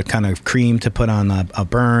put what kind of cream to put on a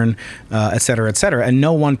burn, et cetera, et cetera. And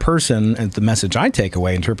no one person, and the message I take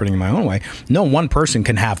away, interpreting in my own way, no one person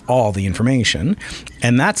can have all the information.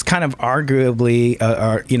 And that's kind of arguably,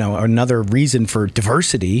 another reason for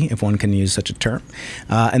diversity, if one can use such a term,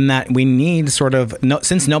 and that we need sort of,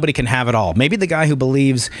 since nobody can have it all. Maybe the guy who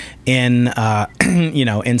believes in,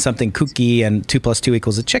 in something kooky and 2 + 2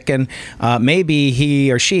 = a chicken, maybe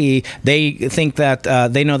he or she, they think that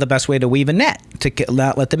they know the best way to weave a net to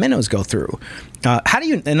not let the minnows go through. How do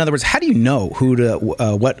you know who to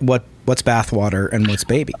what's bathwater and what's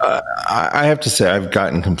baby? I have to say I've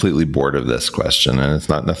gotten completely bored of this question, and it's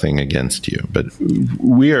nothing against you, but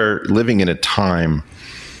we are living in a time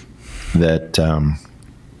that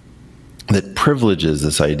that privileges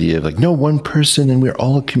this idea of like, no, one person and we're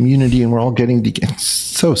all a community and we're all getting together. It's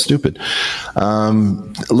so stupid.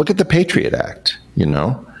 Look at the Patriot Act.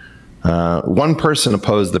 One person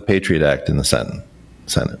opposed the Patriot Act in the Senate.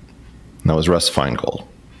 And that was Russ Feingold.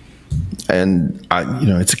 And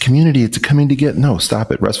it's a community. It's a coming together. No,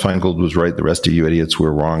 stop it. Russ Feingold was right. The rest of you idiots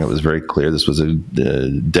were wrong. It was very clear. This was a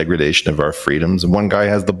degradation of our freedoms. And one guy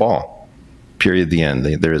has the ball. Period. The end.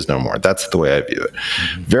 There is no more. That's the way I view it.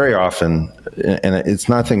 Mm-hmm. Very often, and it's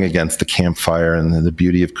nothing against the campfire and the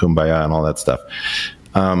beauty of kumbaya and all that stuff.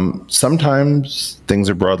 Sometimes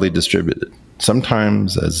things are broadly distributed.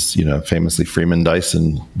 Sometimes, as famously Freeman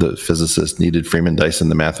Dyson, the physicist, needed Freeman Dyson,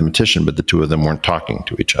 the mathematician, but the two of them weren't talking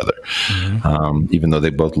to each other, even though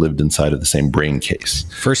they both lived inside of the same brain case.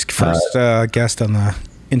 First guest on the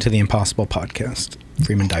Into the Impossible podcast,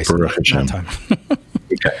 Freeman Dyson. That time.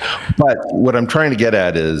 Okay. But what I'm trying to get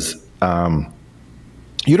at is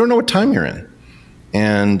you don't know what time you're in.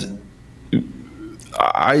 And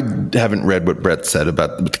I haven't read what Brett said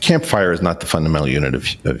about but the campfire is not the fundamental unit of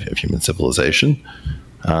human civilization.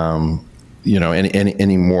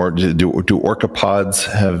 Any more? Do orcapods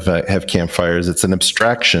have campfires? It's an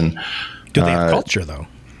abstraction. Do they have culture, though?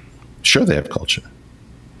 Sure, they have culture.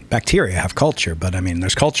 Bacteria have culture, but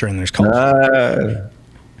there's culture and there's culture.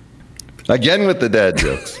 Again with the dad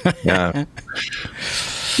jokes. Yeah.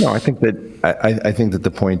 No, I think that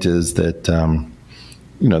the point is that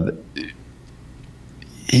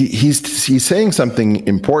he's saying something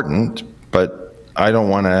important, but I don't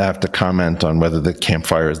want to have to comment on whether the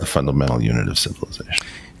campfire is the fundamental unit of civilization.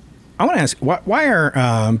 I want to ask, why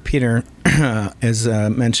are Peter is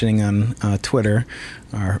mentioning on Twitter,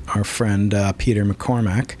 our friend Peter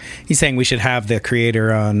McCormack, he's saying we should have the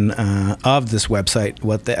creator on of this website,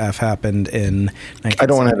 What the F Happened in 1970. I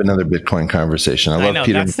don't want to have another Bitcoin conversation. I love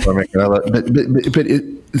Peter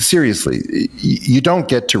McCormack, but seriously, you don't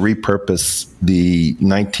get to repurpose the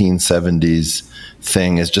 1970s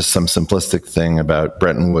thing as just some simplistic thing about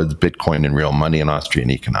Bretton Woods, Bitcoin, and real money in Austrian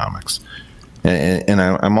economics. And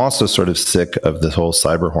I'm also sort of sick of this whole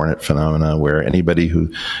cyber hornet phenomena where anybody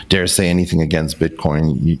who dares say anything against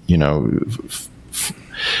Bitcoin,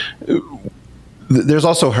 there's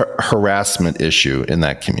also harassment issue in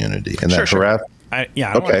that community. And that I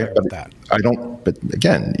don't agree with that. But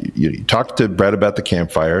again, you talk to Brett about the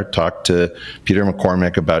campfire, talk to Peter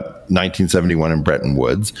McCormack about 1971 in Bretton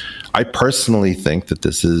Woods. I personally think that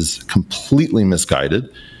this is completely misguided.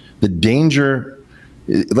 The danger,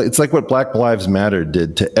 it's like what Black Lives Matter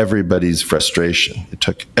did to everybody's frustration. It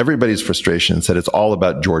took everybody's frustration and said it's all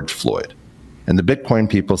about George Floyd. And the Bitcoin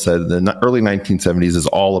people said the early 1970s is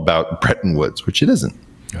all about Bretton Woods, which it isn't.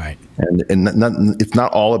 Right. And it's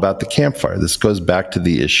not all about the campfire. This goes back to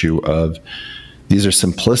the issue of these are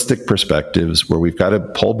simplistic perspectives where we've got to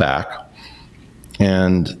pull back.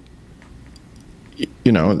 And,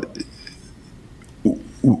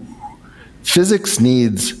 physics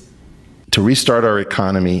needs to restart our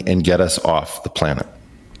economy and get us off the planet.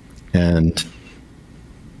 And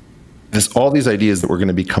all these ideas that we're going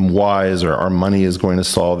to become wise or our money is going to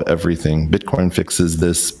solve everything. Bitcoin fixes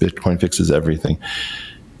this, Bitcoin fixes everything.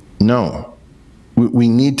 No, we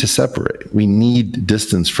need to separate. We need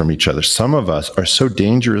distance from each other. Some of us are so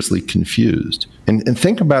dangerously confused. And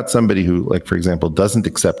think about somebody who, like, for example, doesn't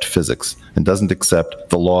accept physics and doesn't accept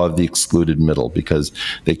the law of the excluded middle because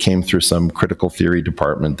they came through some critical theory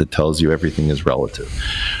department that tells you everything is relative.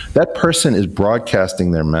 That person is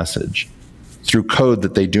broadcasting their message through code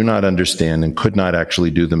that they do not understand and could not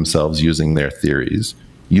actually do themselves using their theories,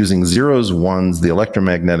 using zeros, ones, the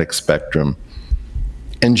electromagnetic spectrum,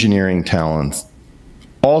 engineering talents,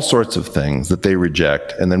 all sorts of things that they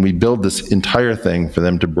reject. And then we build this entire thing for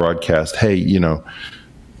them to broadcast, hey,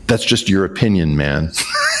 that's just your opinion, man.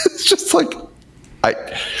 It's just like,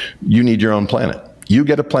 you need your own planet. You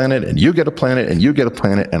get a planet, and you get a planet, and you get a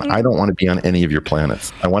planet, and I don't want to be on any of your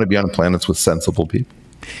planets. I want to be on planets with sensible people.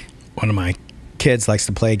 One of my kids likes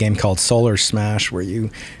to play a game called Solar Smash, where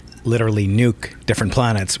you literally nuke different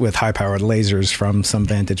planets with high-powered lasers from some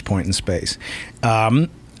vantage point in space.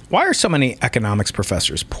 Why are so many economics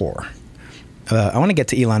professors poor? I want to get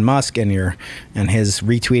to Elon Musk and his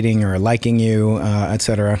retweeting or liking you, et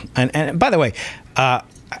cetera. And by the way,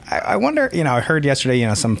 I wonder, I heard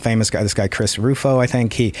yesterday, some famous guy, this guy Chris Rufo, I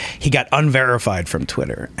think he got unverified from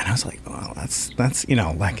Twitter, and I was like, well, that's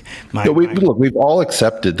like my. Look, we've all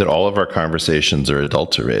accepted that all of our conversations are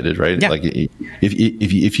adulterated, right? Yeah. Like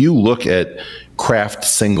if you look at Kraft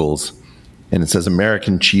singles, and it says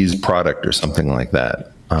American cheese product or something like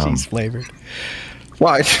that, cheese flavored.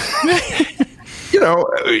 Well,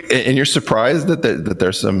 and you're surprised that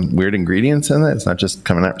there's some weird ingredients in it. It's not just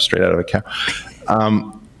coming out straight out of a cow.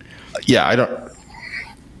 I don't.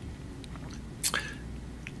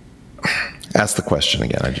 Ask the question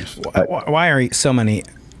again. Why are so many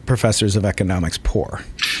professors of economics poor?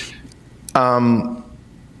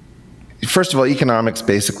 First of all, economics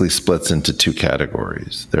basically splits into two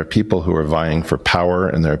categories. There are people who are vying for power,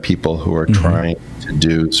 and there are people who are trying to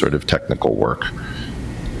do sort of technical work.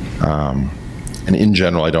 And in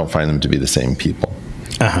general, I don't find them to be the same people.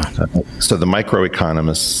 So the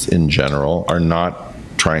microeconomists in general are not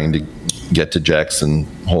trying to get to Jackson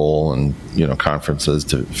Hole and conferences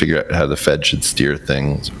to figure out how the Fed should steer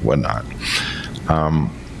things or whatnot.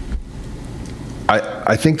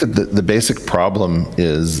 I think that the basic problem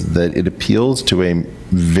is that it appeals to a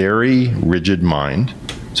very rigid mind.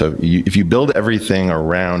 So if you build everything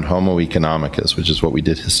around Homo economicus, which is what we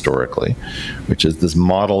did historically, which is this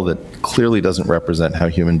model that clearly doesn't represent how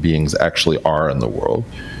human beings actually are in the world,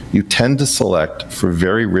 you tend to select for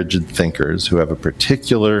very rigid thinkers who have a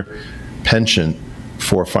particular penchant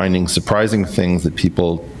for finding surprising things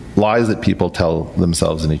lies that people tell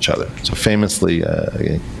themselves and each other. So famously,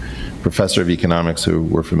 a professor of economics who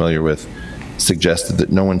we're familiar with suggested that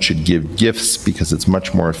no one should give gifts because it's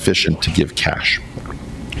much more efficient to give cash.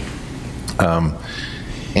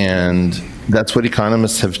 And that's what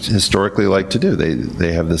economists have historically liked to do.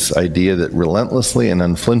 They have this idea that relentlessly and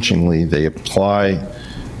unflinchingly they apply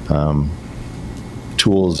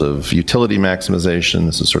tools of utility maximization.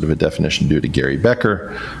 This is sort of a definition due to Gary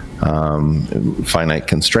Becker, finite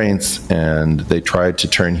constraints, and they try to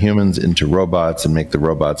turn humans into robots and make the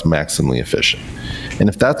robots maximally efficient. And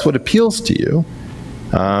if that's what appeals to you,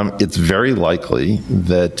 it's very likely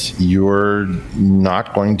that you're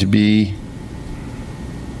not going to be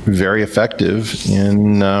very effective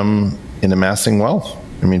in amassing wealth.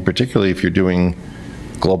 I mean, particularly if you're doing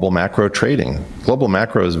global macro trading. Global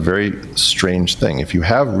macro is a very strange thing. If you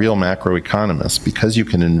have real macroeconomists, because you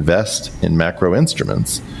can invest in macro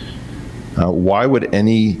instruments, why would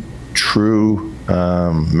any true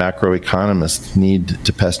macroeconomist need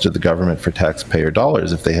to pester the government for taxpayer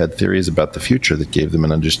dollars if they had theories about the future that gave them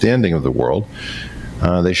an understanding of the world?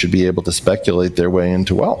 They should be able to speculate their way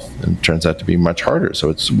into wealth, and it turns out to be much harder.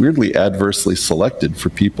 So it's weirdly adversely selected for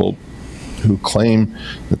people who claim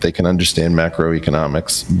that they can understand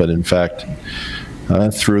macroeconomics, but in fact,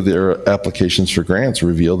 through their applications for grants,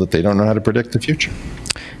 reveal that they don't know how to predict the future.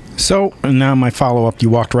 So now my follow-up, you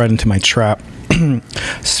walked right into my trap.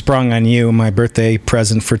 Sprung on you, my birthday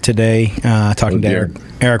present for today, talking to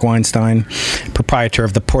Eric Weinstein, proprietor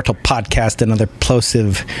of the Portal Podcast and other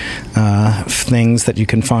plosive things that you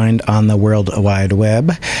can find on the World Wide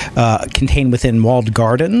Web, contained within walled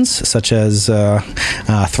gardens, such as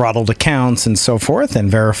throttled accounts and so forth, and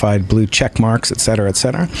verified blue check marks, et cetera,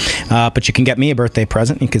 but you can get me a birthday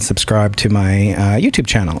present. You can subscribe to my YouTube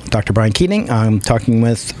channel, Dr. Brian Keating. I'm talking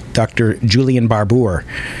with Dr. Julian Barbour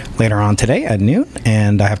later on today at noon,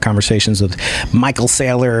 and I have conversations with Michael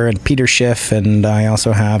Saylor and Peter Schiff, and I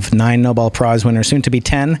also have 9 Nobel Prize winners, soon to be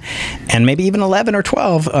 10, and maybe even 11 or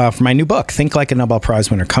 12 for my new book, Think Like a Nobel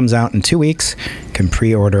Prize Winner. Comes out in 2 weeks. Can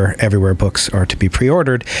pre-order everywhere books are to be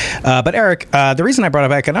pre-ordered. But Eric, the reason I brought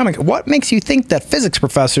up economics, what makes you think that physics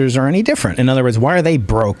professors are any different? In other words, why are they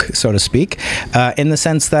broke, so to speak, in the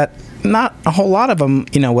sense that not a whole lot of them,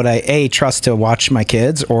 would I A, trust to watch my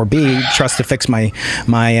kids, or B, trust to fix my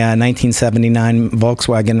 1979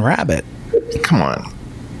 Volkswagen Rabbit? Come on.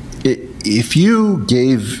 If you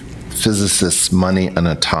gave physicists money and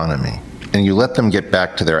autonomy, and you let them get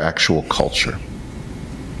back to their actual culture,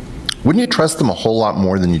 wouldn't you trust them a whole lot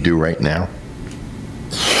more than you do right now?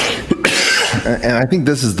 And I think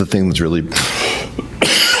this is the thing that's really,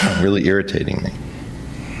 really irritating me.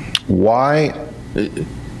 Why?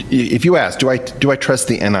 If you ask, do I trust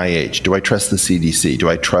the NIH? Do I trust the CDC? Do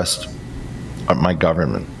I trust my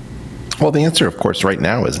government? Well, the answer, of course, right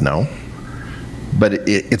now is no. But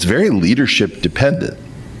it's very leadership dependent.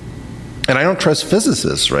 And I don't trust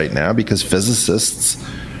physicists right now because physicists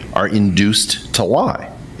are induced to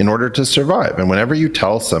lie in order to survive. And whenever you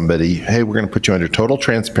tell somebody, hey, we're going to put you under total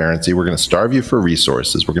transparency, we're going to starve you for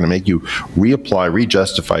resources, we're going to make you reapply,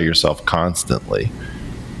 re-justify yourself constantly,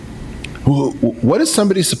 What is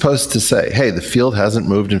somebody supposed to say? Hey, the field hasn't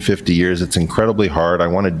moved in 50 years. It's incredibly hard. I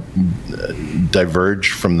want to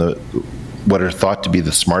diverge from what are thought to be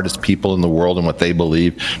the smartest people in the world and what they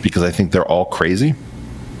believe because I think they're all crazy.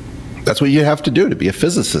 That's what you have to do to be a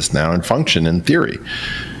physicist now and function in theory.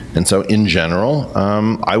 And so in general,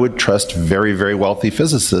 I would trust very, very wealthy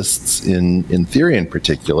physicists in theory in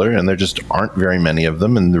particular, and there just aren't very many of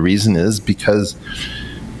them. And the reason is because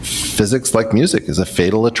physics, like music, is a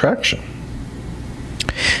fatal attraction.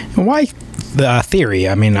 Why theory?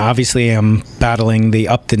 I mean, obviously I'm battling the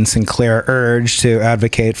Upton Sinclair urge to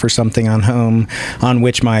advocate for something on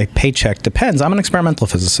which my paycheck depends. I'm an experimental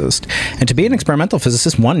physicist. And to be an experimental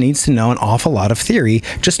physicist, one needs to know an awful lot of theory,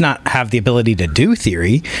 just not have the ability to do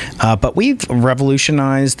theory. But we've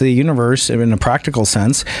revolutionized the universe in a practical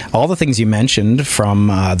sense. All the things you mentioned, from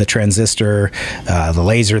the transistor, the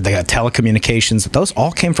laser, the telecommunications, those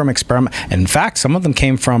all came from experiment. In fact, some of them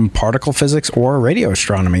came from particle physics or radio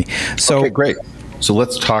astronomy. So, okay, great. So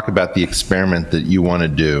let's talk about the experiment that you want to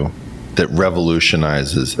do that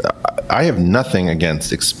revolutionizes. I have nothing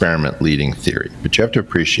against experiment leading theory, but you have to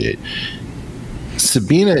appreciate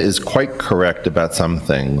Sabina is quite correct about some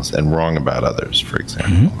things and wrong about others, for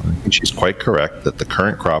example. Mm-hmm. I think she's quite correct that the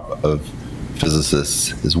current crop of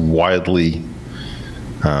physicists is widely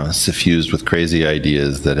suffused with crazy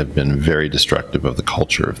ideas that have been very destructive of the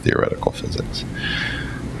culture of theoretical physics.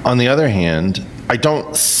 On the other hand, I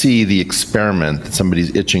don't see the experiment that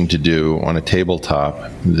somebody's itching to do on a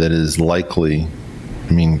tabletop that is likely,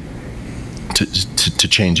 to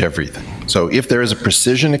change everything. So if there is a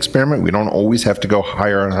precision experiment, we don't always have to go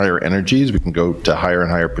higher and higher energies. We can go to higher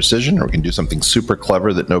and higher precision, or we can do something super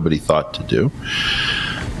clever that nobody thought to do.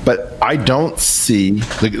 But I don't see,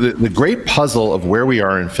 the great puzzle of where we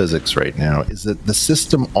are in physics right now is that the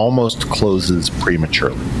system almost closes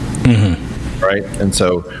prematurely. Mm-hmm. Right? And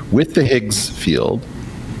so with the Higgs field,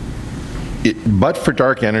 but for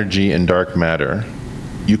dark energy and dark matter,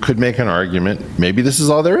 you could make an argument, maybe this is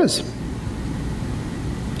all there is.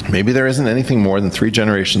 Maybe there isn't anything more than 3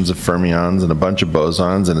 generations of fermions and a bunch of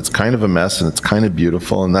bosons, and it's kind of a mess, and it's kind of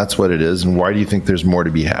beautiful, and that's what it is, and why do you think there's more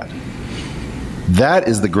to be had? That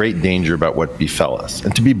is the great danger about what befell us.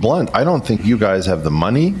 And to be blunt, I don't think you guys have the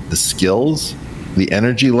money, the skills, the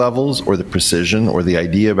energy levels, or the precision, or the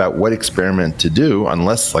idea about what experiment to do,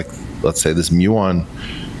 unless, like, let's say this muon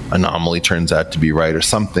anomaly turns out to be right, or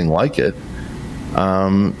something like it,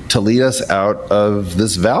 to lead us out of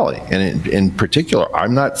this valley. And in particular,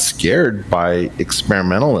 I'm not scared by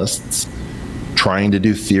experimentalists trying to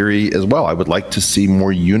do theory as well. I would like to see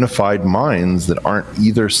more unified minds that aren't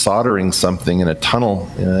either soldering something in a tunnel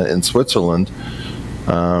in Switzerland,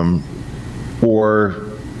 or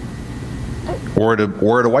at a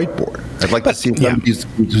whiteboard. I'd like to see somebody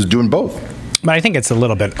who's doing both. But I think it's a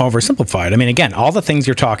little bit oversimplified. I mean, again, all the things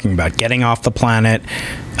you're talking about, getting off the planet,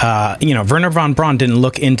 Wernher von Braun didn't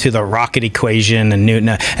look into the rocket equation and Newton,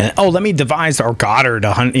 and let me devise, or Goddard,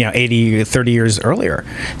 30 years earlier.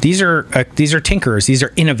 These are tinkerers, these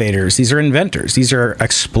are innovators, these are inventors, these are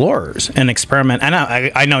explorers and experiment. And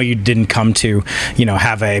I know you didn't come to,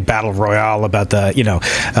 have a battle royale about the,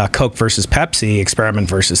 Coke versus Pepsi, experiment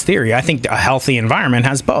versus theory. I think a healthy environment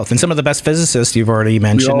has both. And some of the best physicists you've already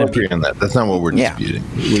mentioned. We all agree on that. That's not what we're disputing.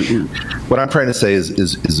 What I'm trying to say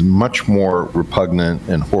is much more repugnant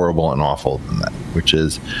and horrible and awful than that, which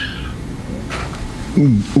is,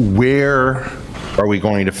 where are we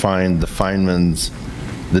going to find the Feynmans,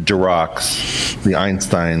 the Dirac's, the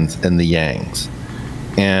Einsteins, and the Yangs?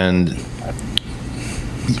 And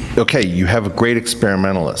okay, you have great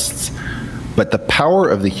experimentalists, but the power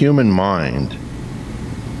of the human mind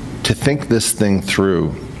to think this thing through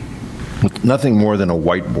with nothing more than a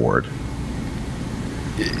whiteboard,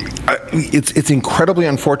 it's incredibly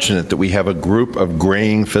unfortunate that we have a group of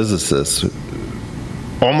graying physicists,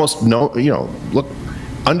 look,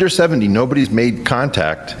 under 70, nobody's made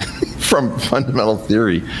contact from fundamental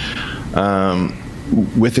theory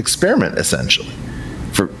with experiment, essentially.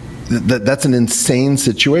 That's an insane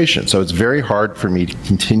situation. So it's very hard for me to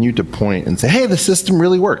continue to point and say, hey, the system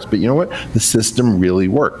really works. But you know what? The system really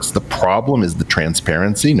works. The problem is the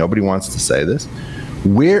transparency. Nobody wants to say this.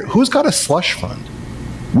 Who's got a slush fund?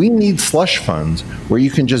 We need slush funds where you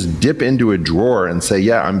can just dip into a drawer and say,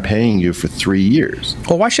 yeah, I'm paying you for 3 years.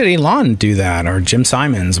 Well, why should Elon do that, or Jim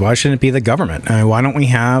Simons? Why shouldn't it be the government? Why don't we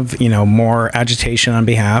have, more agitation on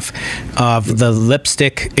behalf of the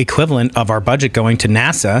lipstick equivalent of our budget going to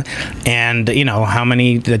NASA, and, how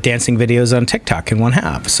many dancing videos on TikTok can one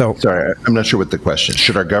have? So, sorry, I'm not sure what the question.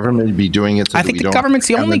 Should our government be doing it? So I think the government's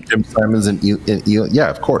the only. Jim Simons and Elon? Yeah,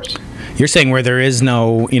 of course. You're saying where there is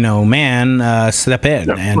no, man, step in.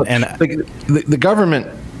 No, and the government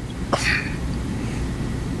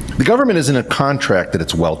is in a contract that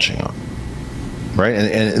it's welching on, right?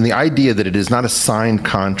 And the idea that it is not a signed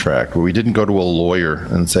contract where we didn't go to a lawyer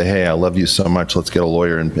and say, hey, I love you so much, let's get a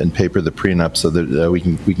lawyer and paper the prenup so that we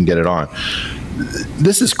can get it on.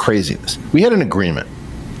 This is craziness. We had an agreement.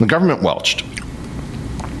 The government welched.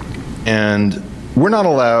 And we're not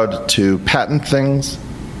allowed to patent things.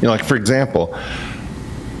 Like, for example,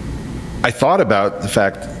 I thought about the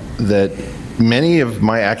fact that many of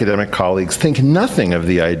my academic colleagues think nothing of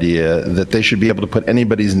the idea that they should be able to put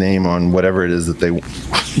anybody's name on whatever it is that they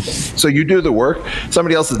So you do the work,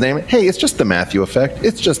 somebody else's name, hey, it's just the Matthew effect,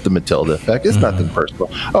 it's just the Matilda effect, it's nothing personal.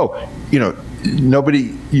 Oh,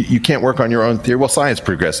 nobody, you can't work on your own theory. Well, science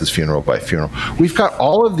progresses funeral by funeral. We've got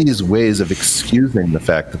all of these ways of excusing the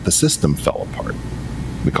fact that the system fell apart.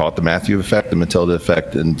 We call it the Matthew effect, the Matilda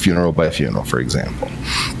effect, and funeral by funeral, for example.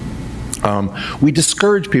 We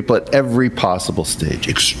discourage people at every possible stage.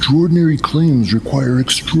 Extraordinary claims require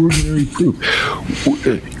extraordinary proof.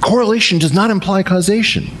 Correlation does not imply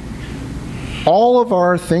causation. All of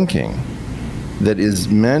our thinking that is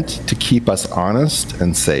meant to keep us honest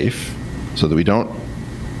and safe so that we don't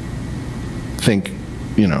think,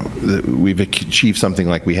 that we've achieved something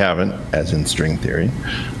like we haven't, as in string theory,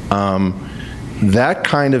 that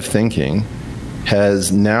kind of thinking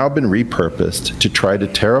has now been repurposed to try to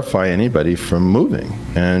terrify anybody from moving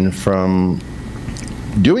and from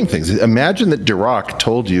doing things. Imagine that Dirac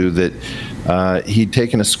told you that he'd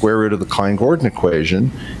taken a square root of the Klein-Gordon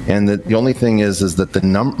equation, and that the only thing is that the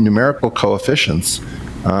numerical coefficients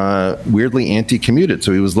weirdly anti-commuted.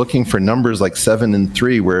 So he was looking for numbers like 7 and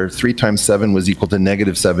 3, where 3 times 7 was equal to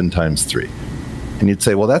negative 7 times 3. And you'd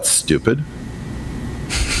say, well, that's stupid.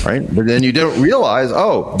 Right? But then you don't realize,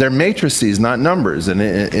 they're matrices, not numbers. And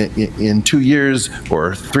in 2 years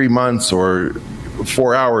or 3 months or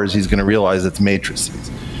 4 hours, he's going to realize it's matrices.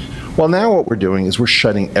 Well, now what we're doing is we're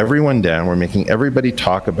shutting everyone down. We're making everybody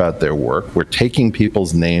talk about their work. We're taking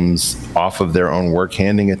people's names off of their own work,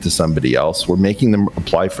 handing it to somebody else. We're making them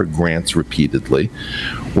apply for grants repeatedly.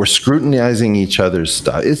 We're scrutinizing each other's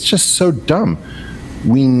stuff. It's just so dumb.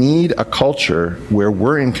 We need a culture where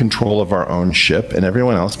we're in control of our own ship and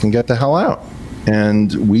everyone else can get the hell out.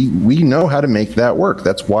 And we know how to make that work.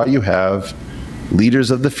 That's why you have leaders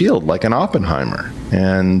of the field like an Oppenheimer.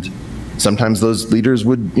 And sometimes those leaders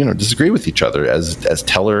would, disagree with each other, as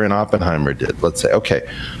Teller and Oppenheimer did. Let's say, okay.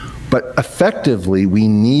 But effectively, we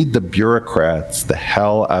need the bureaucrats the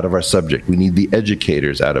hell out of our subject. We need the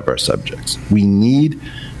educators out of our subjects. We need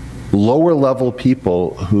lower level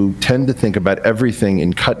people who tend to think about everything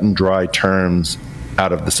in cut and dry terms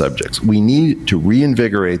out of the subjects. We need to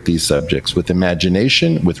reinvigorate these subjects with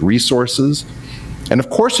imagination, with resources. And of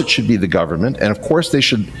course it should be the government, and of course they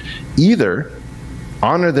should either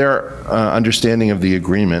honor their understanding of the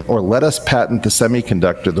agreement or let us patent the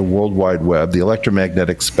semiconductor, the World Wide Web, the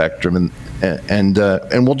electromagnetic spectrum, and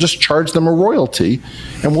we'll just charge them a royalty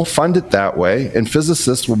and we'll fund it that way, and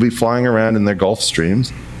physicists will be flying around in their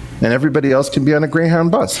Gulfstreams and everybody else can be on a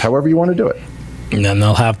Greyhound bus, however you want to do it. And then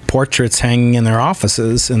they'll have portraits hanging in their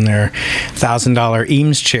offices in their $1,000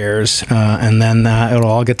 Eames chairs, and then it'll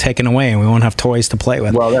all get taken away and we won't have toys to play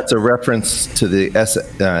with. Well, that's a reference to the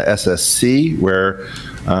SSC, where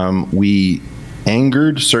we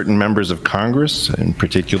angered certain members of Congress, in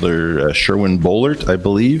particular Sherwin Boehlert, I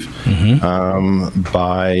believe,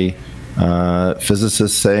 by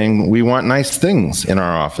physicists saying we want nice things in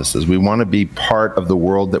our offices. We want to be part of the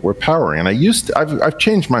world that we're powering. And I've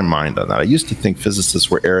changed my mind on that. I used to think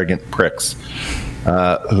physicists were arrogant pricks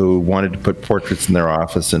who wanted to put portraits in their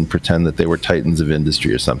office and pretend that they were titans of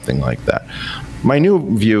industry or something like that. My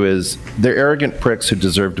new view is they're arrogant pricks who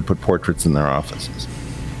deserve to put portraits in their offices.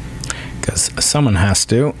 Because someone has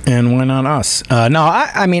to, and why not us? No,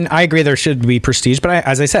 I mean, I agree there should be prestige, but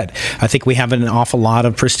as I said, I think we have an awful lot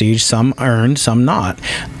of prestige, some earned, some not.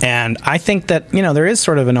 And I think that, there is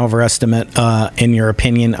sort of an overestimate, in your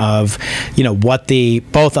opinion, of, what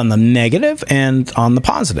both on the negative and on the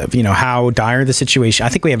positive, how dire the situation. I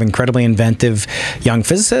think we have incredibly inventive young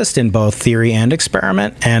physicists in both theory and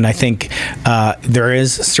experiment. And I think there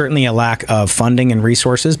is certainly a lack of funding and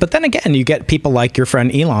resources. But then again, you get people like your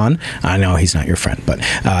friend Elon. I know he's not your friend, but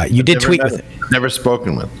you did tweet with him. Never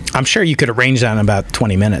spoken with. I'm sure you could arrange that in about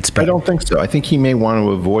 20 minutes. But I don't think so. I think he may want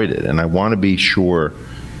to avoid it, and I want to be sure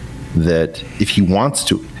that if he wants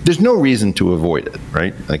to, there's no reason to avoid it,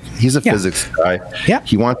 right? Like, he's a physics guy. Yeah.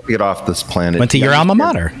 He wants to get off this planet. Went to your alma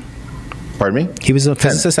mater. Pardon me? He was a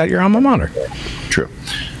physicist at your alma mater. True.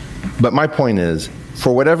 But my point is,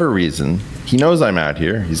 for whatever reason, He knows I'm out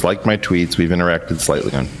here. He's liked my tweets. We've interacted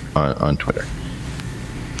slightly on Twitter.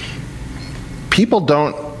 People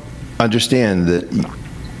don't understand that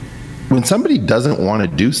when somebody doesn't want to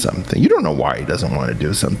do something, you don't know why he doesn't want to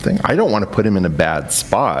do something. I don't want to put him in a bad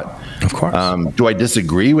spot. Of course. Do I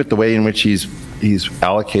disagree with the way in which he's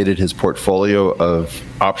allocated his portfolio of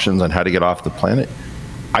options on how to get off the planet?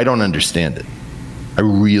 I don't understand it. I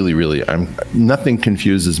really, nothing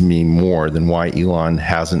confuses me more than why Elon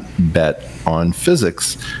hasn't bet on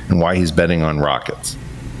physics and why he's betting on rockets.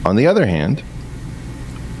 On the other hand,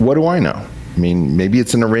 what do I know? I mean, maybe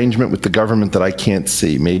it's an arrangement with the government that I can't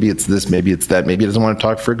see. Maybe it's this, maybe it's that. Maybe he doesn't want to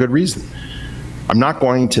talk for a good reason. I'm not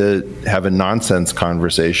going to have a nonsense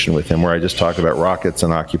conversation with him where I just talk about rockets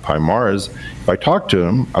and Occupy Mars. If I talk to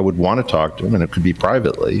him, I would want to talk to him, and it could be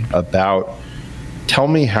privately, about tell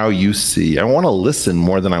me how you see. I want to listen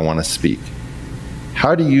more than I want to speak.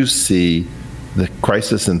 How do you see the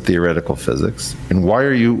crisis in theoretical physics, and why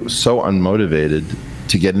are you so unmotivated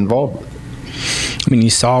to get involved with it? I mean, you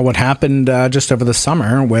saw what happened just over the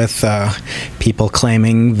summer with people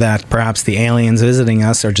claiming that perhaps the aliens visiting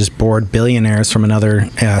us are just bored billionaires from another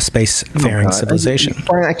spacefaring civilization.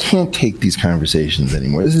 Brian, I can't take these conversations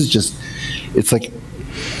anymore. This is just, it's like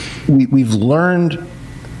we've learned.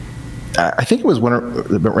 I think it was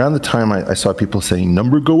around the time I saw people saying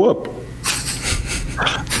number go up,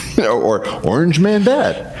 or orange man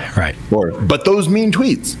bad, right? Or but those mean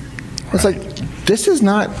tweets. It's like, this is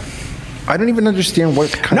not. I don't even understand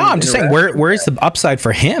what kind of. No, I'm just saying, where is the upside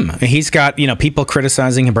for him? He's got, people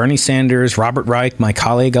criticizing him, Bernie Sanders, Robert Reich, my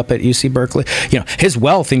colleague up at UC Berkeley. His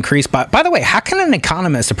wealth increased. By the way, how can an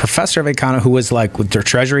economist, a professor of economics who was like with their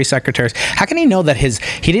treasury secretaries, how can he know that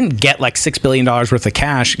he didn't get like $6 billion worth of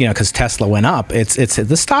cash, because Tesla went up? It's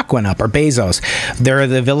the stock went up, or Bezos. They're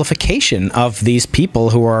the vilification of these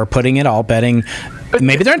people who are putting it all, betting.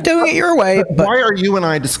 Maybe they're doing it your way. But why are you and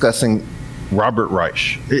I discussing Robert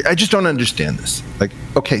Reich? I just don't understand this. Like,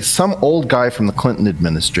 okay, some old guy from the Clinton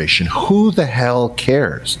administration, who the hell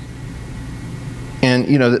cares? And,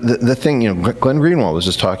 the thing, Glenn Greenwald was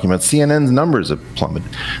just talking about CNN's numbers have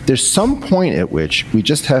plummeted. There's some point at which we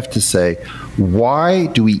just have to say, why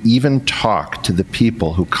do we even talk to the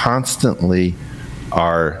people who constantly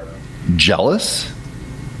are jealous?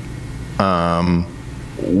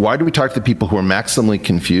 Why do we talk to the people who are maximally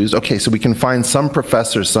confused? Okay, so we can find some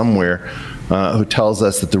professor somewhere who tells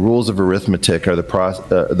us that the rules of arithmetic are the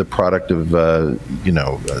product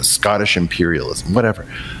of Scottish imperialism, whatever.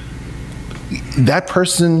 That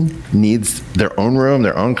person needs their own room,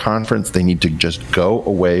 their own conference. They need to just go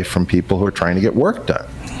away from people who are trying to get work done.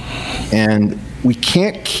 And we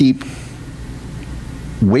can't keep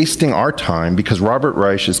wasting our time because Robert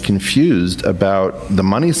Reich is confused about the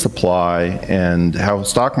money supply and how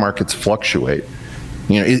stock markets fluctuate.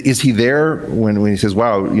 Is he there when he says,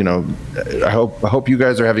 wow, I hope you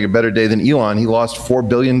guys are having a better day than Elon. He lost $4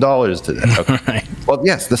 billion today. Okay. Right. Well,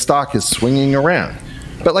 yes, the stock is swinging around.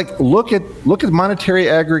 But look at monetary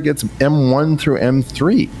aggregates M1 through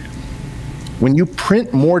M3. When you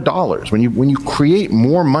print more dollars, when you create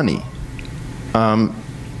more money,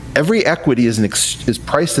 every equity is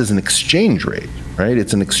priced as an exchange rate, right?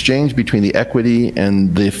 It's an exchange between the equity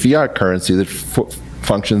and the fiat currency that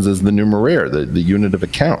functions as the numeraire, the unit of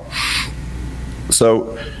account.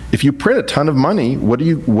 So if you print a ton of money, what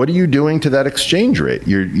are you doing to that exchange rate?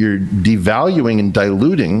 You're devaluing and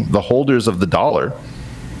diluting the holders of the dollar,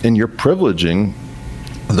 and you're privileging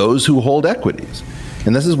those who hold equities.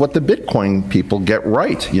 And this is what the Bitcoin people get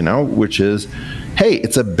right, which is, hey,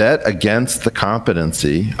 it's a bet against the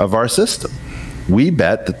competency of our system. We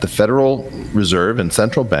bet that the Federal Reserve and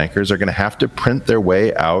central bankers are going to have to print their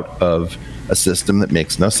way out of a system that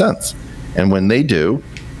makes no sense. And when they do,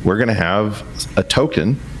 we're going to have a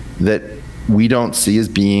token that we don't see as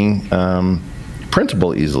being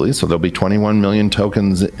printable easily. So there'll be 21 million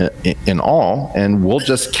tokens in all, and we'll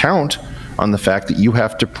just count on the fact that you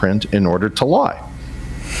have to print in order to lie.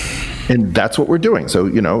 And that's what we're doing. So,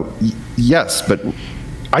 yes, but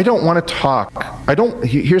I don't want to talk.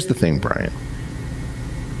 Here's the thing, Brian.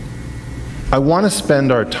 I want to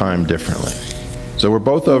spend our time differently. So we're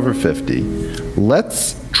both over 50.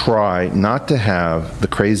 Let's try not to have the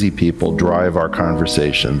crazy people drive our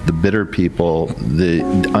conversation, the bitter people, the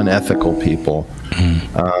unethical people.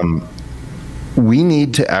 We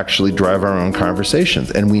need to actually drive our own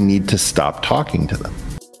conversations, and we need to stop talking to them.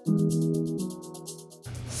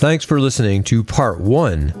 Thanks for listening to part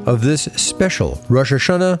 1 of this special Rosh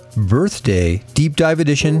Hashanah birthday deep dive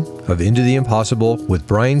edition of Into the Impossible with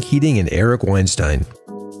Brian Keating and Eric Weinstein.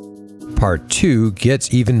 Part 2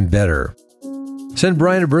 gets even better. Send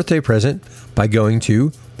Brian a birthday present by going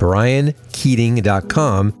to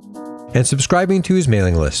briankeating.com and subscribing to his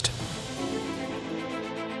mailing list.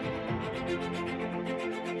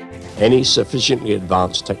 Any sufficiently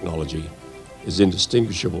advanced technology is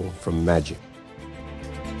indistinguishable from magic.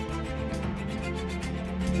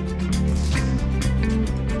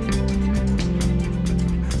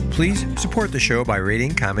 Please support the show by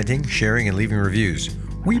rating, commenting, sharing, and leaving reviews.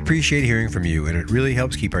 We appreciate hearing from you, and it really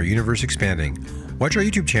helps keep our universe expanding. Watch our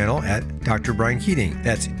YouTube channel at Dr. Brian Keating.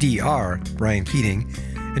 That's Dr. Brian Keating.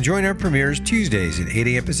 And join our premieres Tuesdays at 8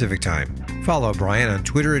 a.m. Pacific Time. Follow Brian on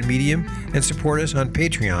Twitter and Medium, and support us on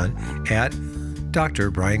Patreon at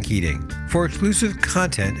Dr. Brian Keating. For exclusive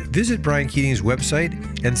content, visit Brian Keating's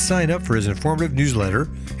website and sign up for his informative newsletter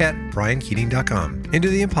at briankeating.com. Into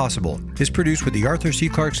the Impossible is produced with the Arthur C.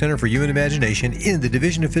 Clarke Center for Human Imagination in the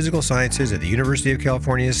Division of Physical Sciences at the University of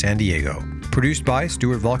California, San Diego. Produced by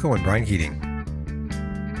Stuart Volko and Brian Keating.